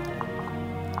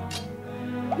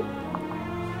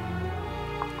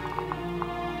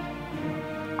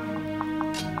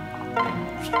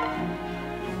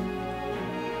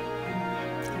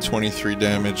 $23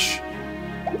 damage.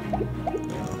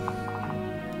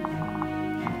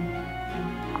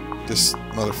 This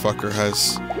motherfucker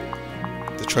has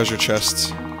the treasure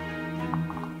chests.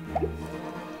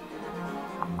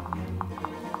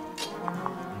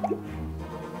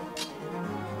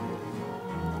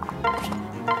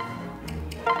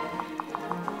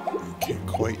 Can't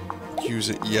quite use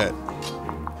it yet.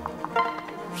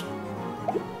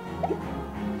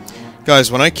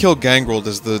 Guys, when I kill Gangrel,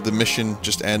 does the mission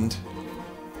just end?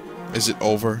 Is it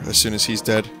over as soon as he's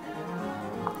dead?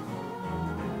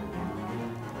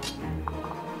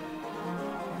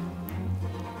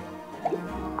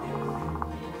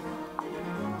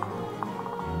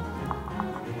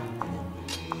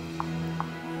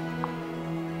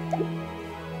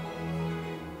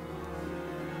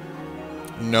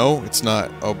 No, it's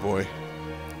not. Oh boy.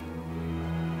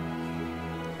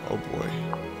 Oh boy.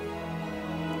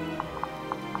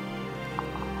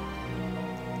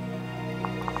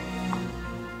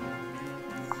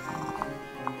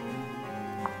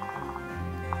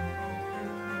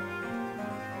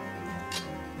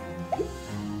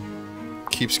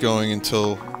 Keeps going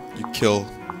until you kill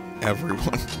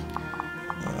everyone.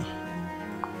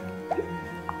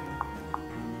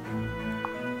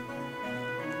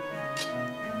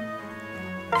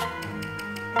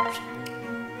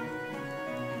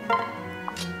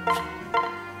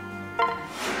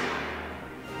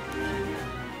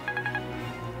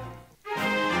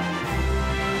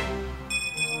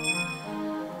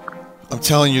 I'm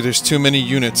telling you, there's too many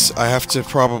units. I have to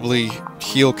probably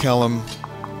heal Callum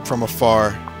from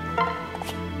afar.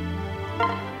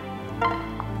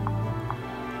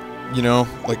 You know,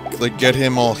 like get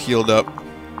him all healed up.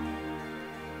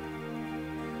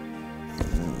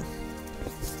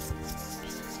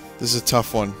 This is a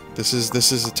tough one. This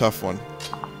is a tough one.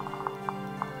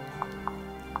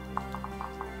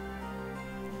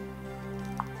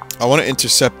 I want to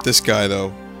intercept this guy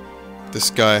though. This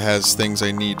guy has things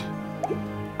I need.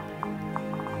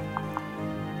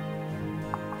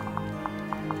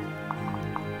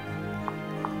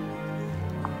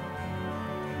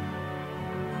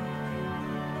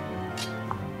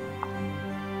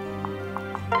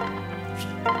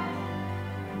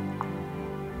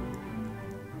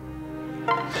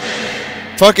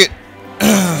 Fuck it.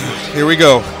 Here we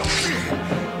go.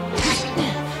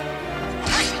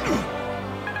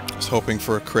 I was hoping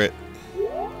for a crit.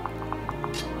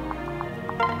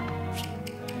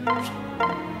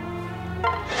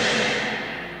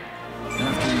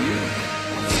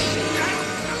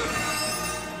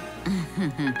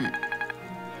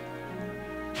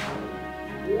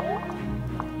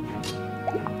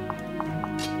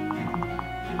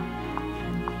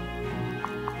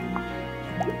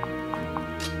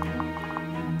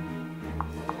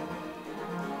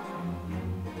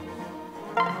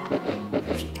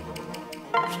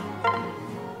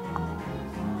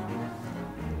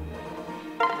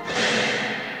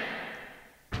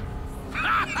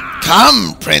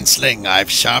 Come, Princeling, I've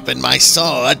sharpened my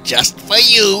sword just for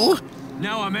you.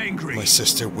 Now I'm angry. My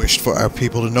sister wished for our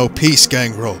people to know peace,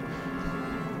 Gangrel.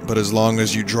 But as long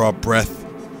as you draw breath,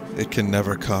 it can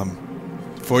never come.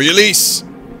 For Elise!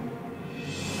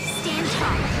 Stand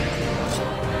tall.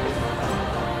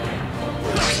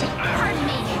 Pardon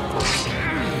me.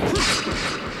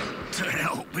 To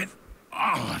hell with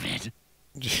all of it.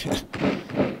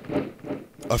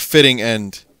 A fitting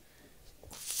end.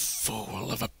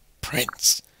 Fool of a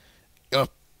prince. Your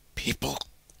people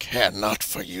care not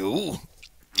for you.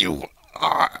 You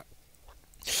are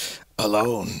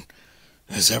alone,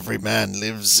 as every man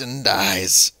lives and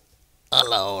dies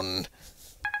alone.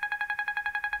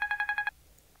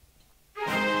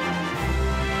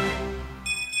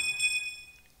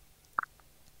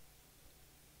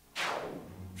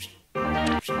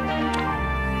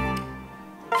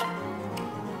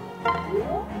 I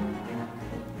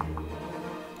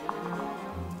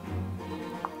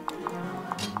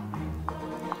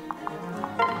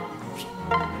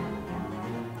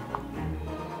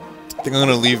think I'm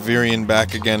gonna leave Virion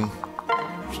back again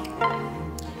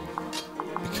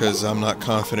because I'm not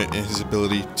confident in his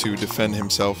ability to defend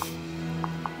himself.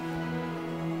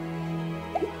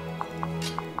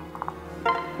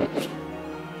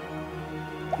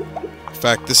 In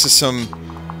fact, this is some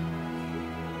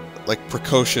like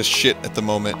precocious shit at the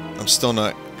moment. I'm still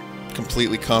not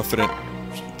completely confident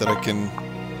that I can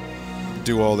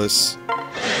do all this.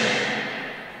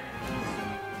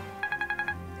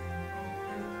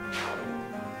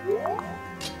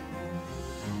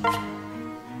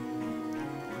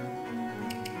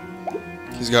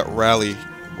 He's got rally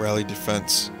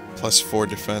defense, +4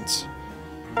 defense.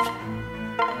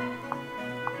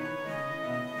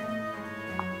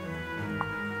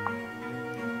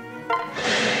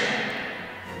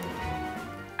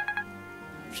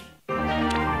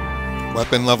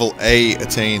 Weapon level A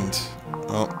attained.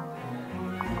 Oh.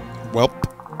 Welp.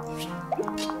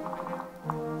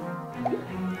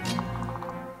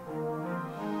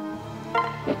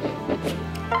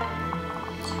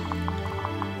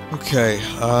 Okay,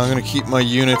 I'm gonna keep my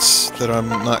units that I'm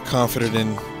not confident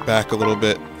in back a little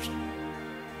bit.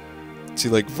 See,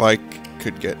 like, Vike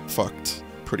could get fucked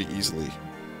pretty easily.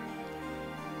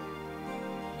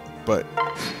 But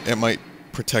it might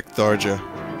protect Tharja.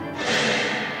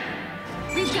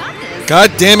 We've got this. God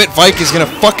damn it, Vike is gonna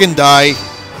fucking die.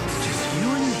 Just you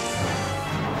and me.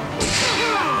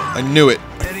 I knew it.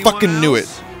 I fucking knew it.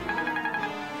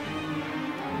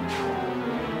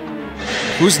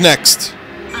 Who's next?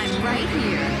 I'm right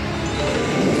here.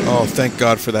 Oh, thank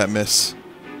God for that miss.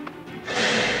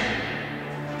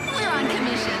 We're on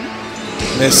commission.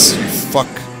 Miss, you fuck.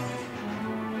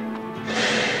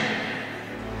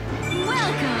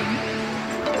 Welcome.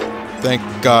 Thank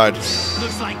God.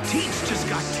 Looks like Teach just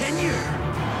got tenure.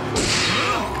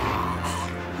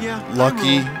 Yeah.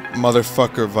 Lucky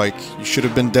motherfucker, Vike. You should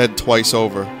have been dead twice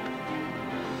over.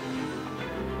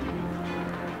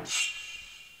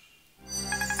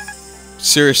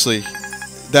 Seriously,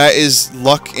 that is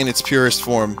luck in its purest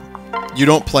form. You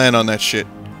don't plan on that shit.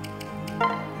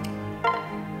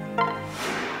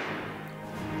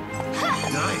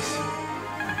 Nice.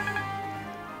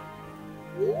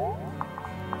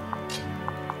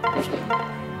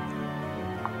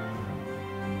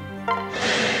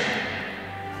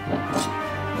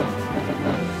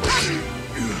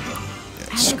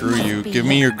 Yeah, screw you. Give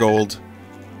me your gold.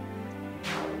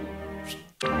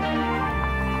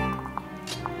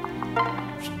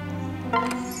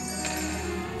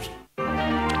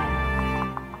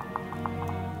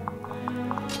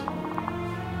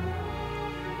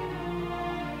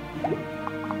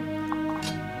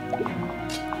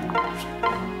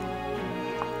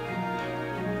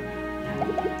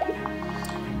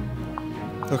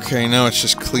 Okay, now it's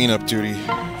just cleanup duty.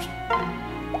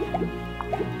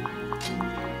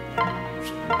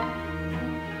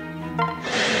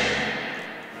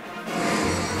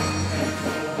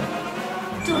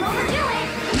 Don't overdo it.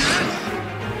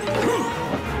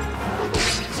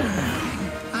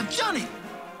 Johnny.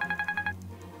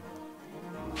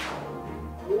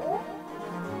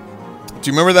 Do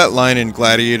you remember that line in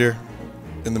Gladiator?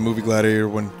 In the movie Gladiator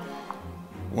when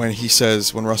he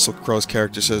says, when Russell Crowe's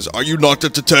character says, "Are you not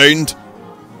entertained?"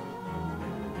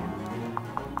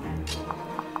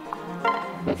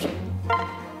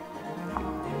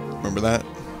 Remember that?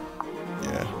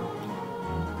 Yeah.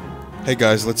 Hey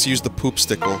guys, let's use the poop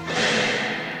stickle.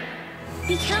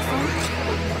 Be careful.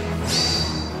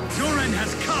 Your end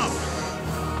has come.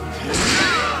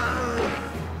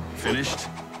 Finished.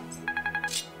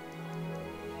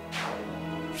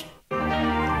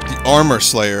 The Armor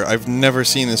Slayer. I've never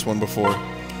seen this one before.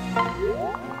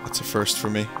 That's a first for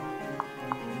me.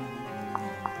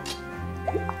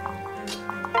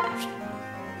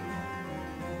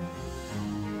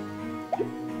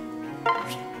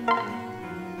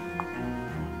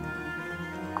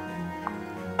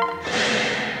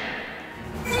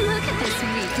 Look at this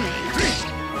weakling.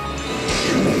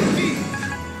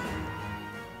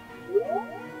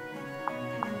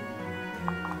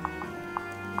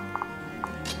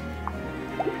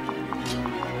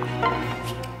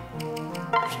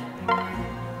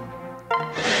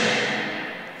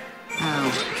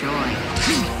 Oh, joy.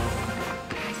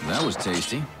 That was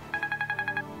tasty.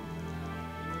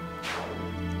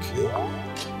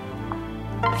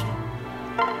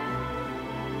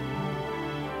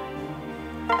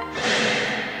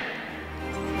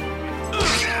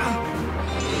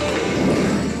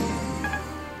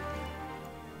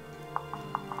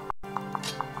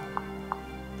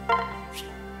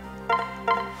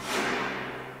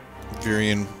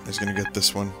 Virion is gonna get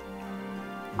this one.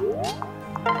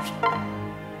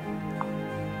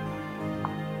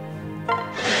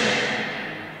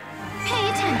 Pay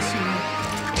attention.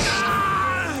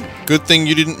 Good thing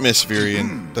you didn't miss,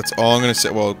 Virion. That's all I'm gonna say.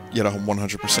 Well, you had a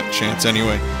 100% chance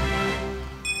anyway.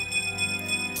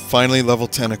 Finally, level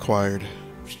 10 acquired.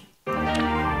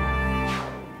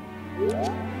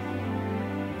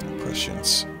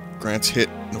 Impressions. Grants hit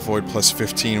and avoid plus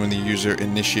 15 when the user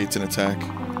initiates an attack.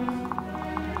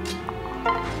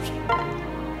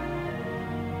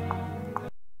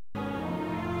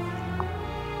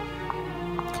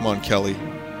 Come on, Kelly.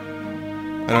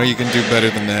 I know you can do better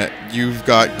than that. You've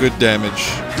got good damage.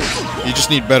 You just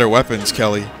need better weapons,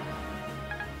 Kelly.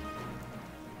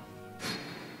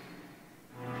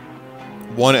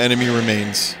 One enemy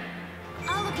remains.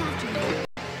 I'll look after you.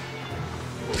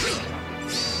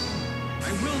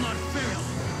 I will not fail.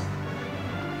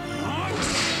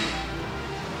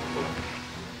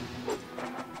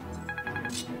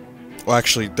 Well,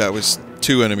 actually, that was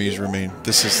 2 enemies remain.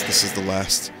 This is the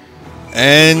last.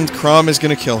 And Crom is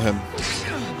gonna kill him.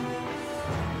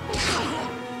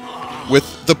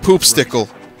 With the poop stickle.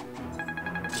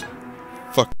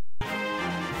 Fuck.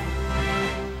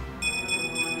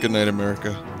 Good night,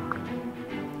 America.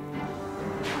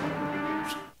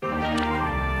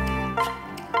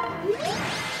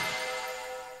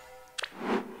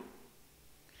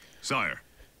 Sire.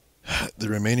 The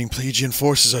remaining Plegian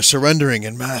forces are surrendering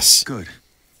en masse. Good.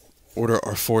 Order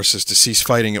our forces to cease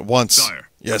fighting at once. Sire.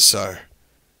 Yes, sire.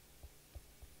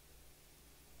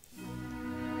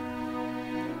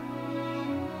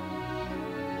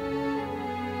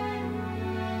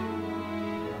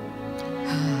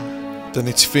 Then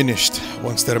it's finished.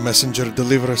 Once their messenger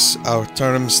delivers our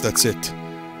terms, that's it.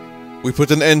 We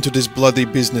put an end to this bloody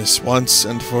business once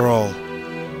and for all.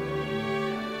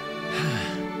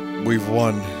 We've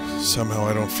won. Somehow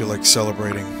I don't feel like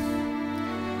celebrating.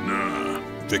 Nah.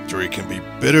 Victory can be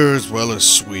bitter as well as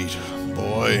sweet.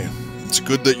 Boy, it's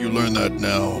good that you learn that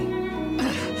now.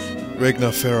 Regna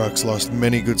Ferox lost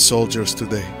many good soldiers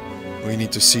today. We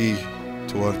need to see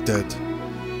to our dead.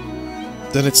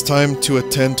 Then it's time to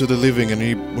attend to the living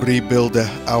and rebuild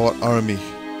our army.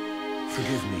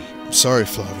 Forgive me. I'm sorry,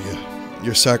 Flavia.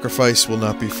 Your sacrifice will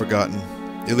not be forgotten.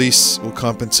 Elise will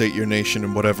compensate your nation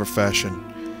in whatever fashion.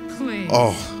 Please.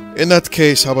 Oh, in that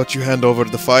case, how about you hand over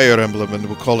the fire emblem and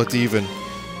we'll call it even?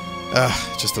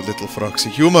 Ah, just a little Froxy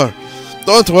humor.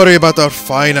 Don't worry about our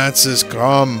finances,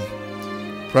 Crom.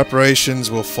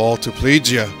 Preparations will fall to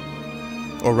Plegia.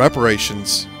 Or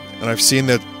reparations. And I've seen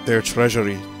that their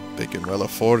treasury. They can well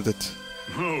afford it.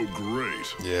 Oh,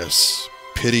 great. Yes.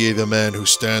 Pity the man who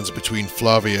stands between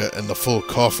Flavia and the full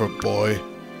coffer, boy.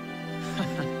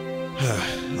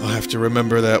 I'll have to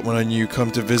remember that when you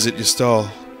come to visit Ystal.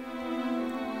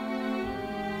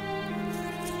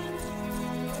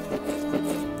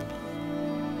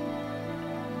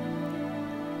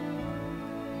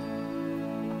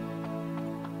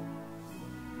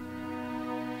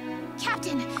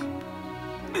 Captain,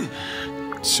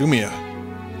 Sumia.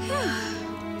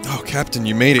 Oh, Captain,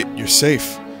 you made it. You're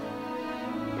safe.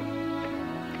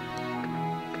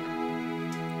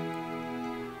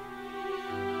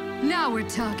 Now we're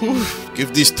talking.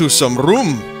 Give these two some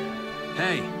room.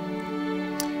 Hey,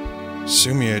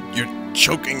 Sumia, you're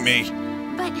choking me.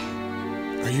 but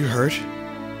Are you hurt?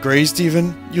 Grazed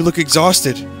even? You look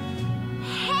exhausted.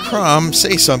 Crom,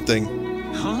 say something.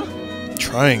 huh?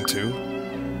 Trying to.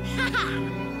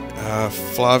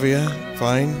 Flavia,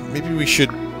 fine. Maybe we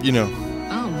should, you know,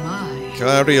 Oh my.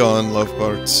 carry on,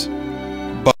 lovebirds.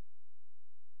 But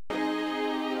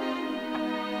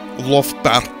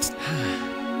Lovebart.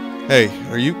 Hey,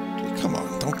 are you? Come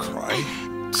on, don't cry.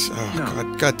 Oh,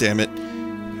 No. God damn it.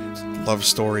 Love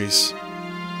stories.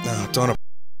 No, don't.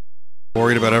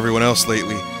 Worried about everyone else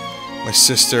lately. My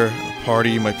sister, a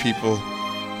party, my people.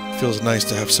 Feels nice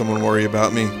to have someone worry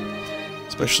about me.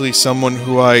 Especially someone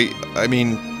who I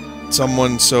mean,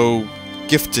 someone so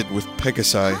gifted with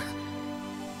Pegasi.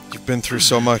 You've been through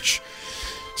so much.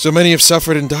 So many have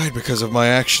suffered and died because of my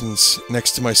actions.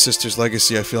 Next to my sister's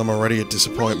legacy, I feel I'm already a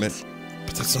disappointment.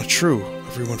 But that's not true.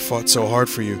 Everyone fought so hard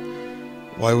for you.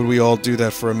 Why would we all do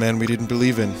that for a man we didn't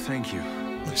believe in? Thank you.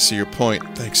 I see your point.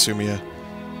 Thanks, Sumia.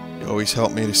 You always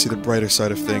help me to see the brighter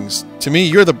side of things. To me,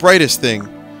 you're the brightest thing.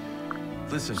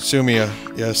 Listen. Sumia,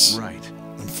 yes. Right.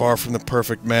 I'm far from the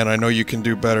perfect man. I know you can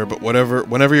do better, but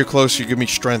whenever you're close, you give me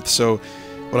strength. So,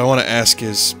 what I want to ask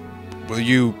is, will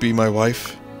you be my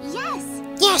wife? yes.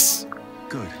 Yes!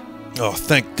 Good. Oh,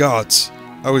 thank gods.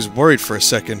 I was worried for a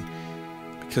second.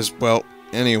 Because, well,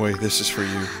 anyway, this is for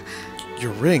you.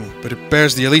 Your ring, but it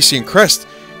bears the Elysian crest.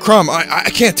 Crumb, I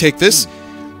can't take this.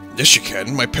 Yes, you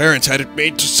can. My parents had it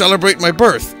made to celebrate my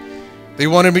birth. They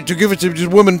wanted me to give it to the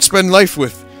woman to spend life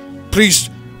with. Please,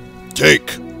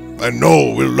 take. And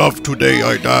know will love today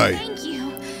I die. Thank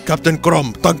you. Captain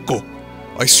Crumb, thanko.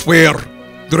 I swear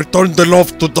to return the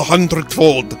love to the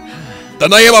 100-fold.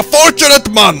 Then I am a fortunate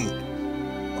man.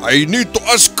 I need to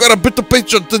ask her a bit of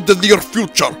patience in the near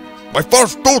future. My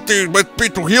first duty might be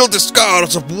to heal the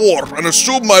scars of war and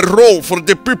assume my role for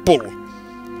the people.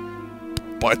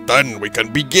 But then we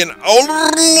can begin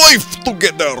our life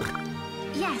together.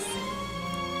 Yes.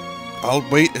 I'll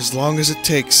wait as long as it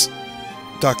takes,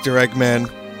 Dr. Eggman.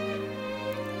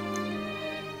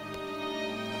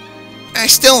 I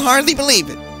still hardly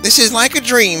believe it. This is like a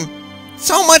dream.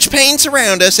 So much pain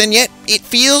surrounds us, and yet it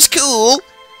feels cool.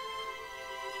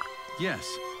 Yes.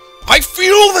 I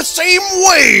feel the same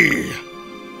way.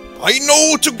 I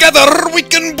know together we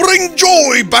can bring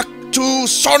joy back to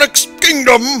Sonic's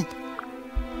kingdom.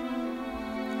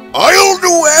 I'll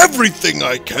do everything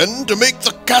I can to make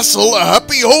the castle a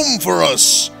happy home for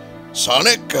us.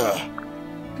 Sonic,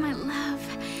 My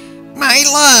love. My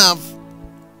love.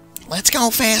 Let's go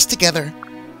fast together.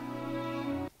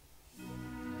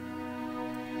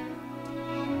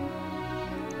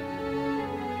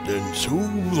 And so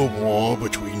the war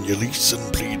between Ulysses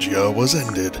and Plegia was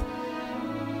ended.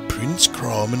 Prince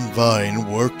Crom and Vine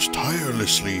worked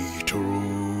tirelessly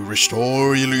to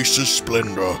restore Ulysses'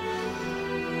 splendor.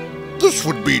 This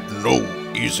would be no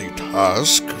easy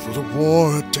task, for the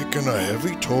war had taken a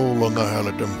heavy toll on the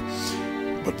Halidom.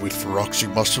 But with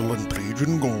Feroxy Muscle and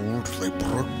Plegian Gold, they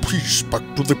brought peace back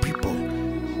to the people.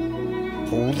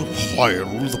 All the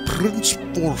while, the prince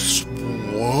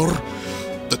forswore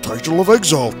the title of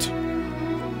Exalt,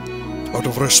 out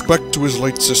of respect to his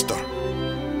late sister.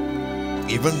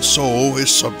 Even so, his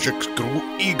subjects grew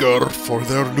eager for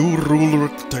their new ruler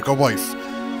to take a wife.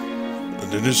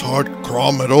 And in his heart,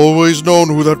 Crom had always known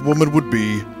who that woman would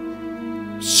be.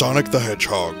 Sonic the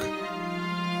Hedgehog.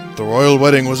 The royal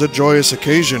wedding was a joyous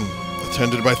occasion,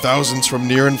 attended by thousands from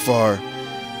near and far.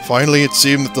 Finally, it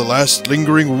seemed that the last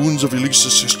lingering wounds of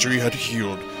Elisa's history had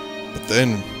healed. But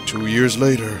then, 2 years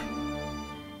later...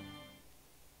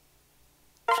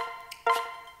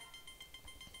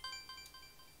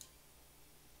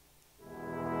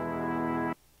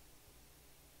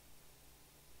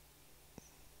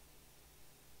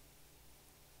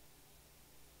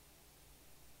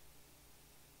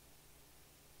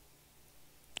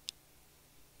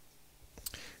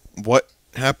 What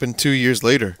happened 2 years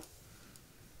later?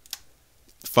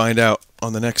 Find out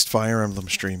on the next Fire Emblem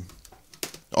stream.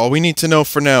 All we need to know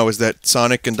for now is that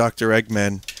Sonic and Dr.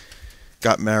 Eggman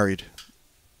got married.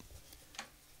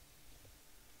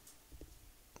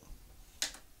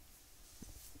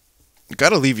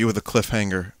 Gotta leave you with a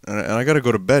cliffhanger, and I gotta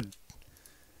go to bed.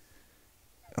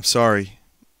 I'm sorry.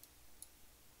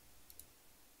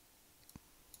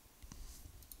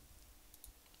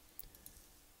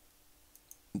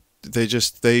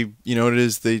 You know what it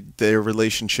is, their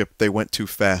relationship, they went too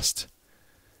fast.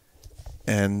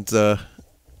 And the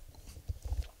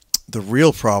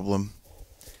real problem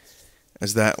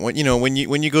is that when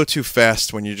you go too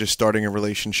fast, when you're just starting a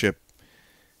relationship,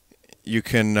 you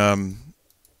can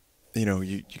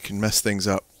you can mess things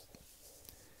up.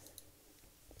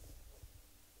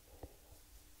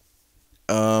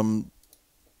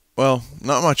 Well,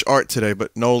 not much art today,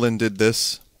 but Nolan did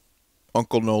this.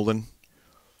 Uncle Nolan.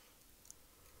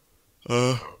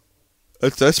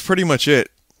 That's pretty much it.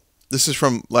 This is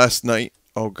from last night.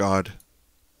 Oh God.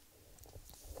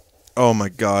 Oh my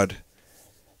God.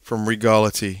 From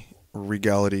Regality,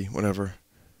 whatever.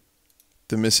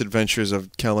 The Misadventures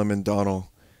of Kellum and Donald.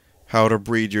 How to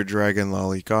Breed Your Dragon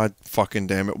Lolly. God fucking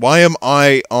damn it. Why am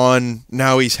I on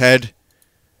Nowie's head?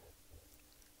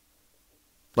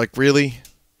 Like, really?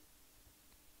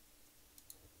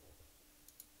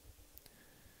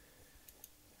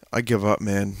 I give up,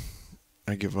 man.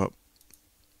 I give up.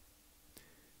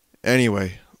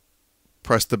 Anyway,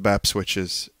 press the BAP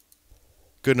switches.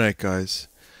 Good night, guys.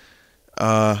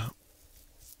 I'll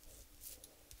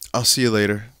see you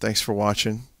later. Thanks for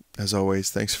watching. As always,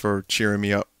 thanks for cheering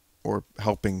me up, or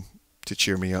helping to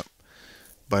cheer me up,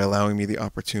 by allowing me the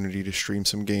opportunity to stream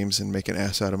some games and make an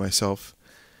ass out of myself.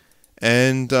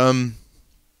 And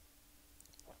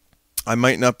I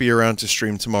might not be around to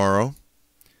stream tomorrow.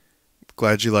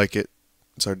 Glad you like it,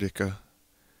 Zardika.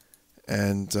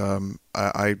 And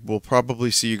I will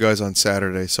probably see you guys on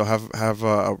Saturday. So have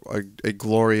a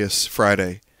glorious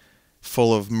Friday,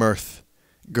 full of mirth,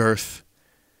 girth,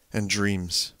 and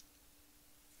dreams.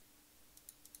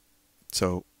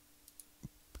 So,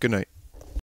 good night.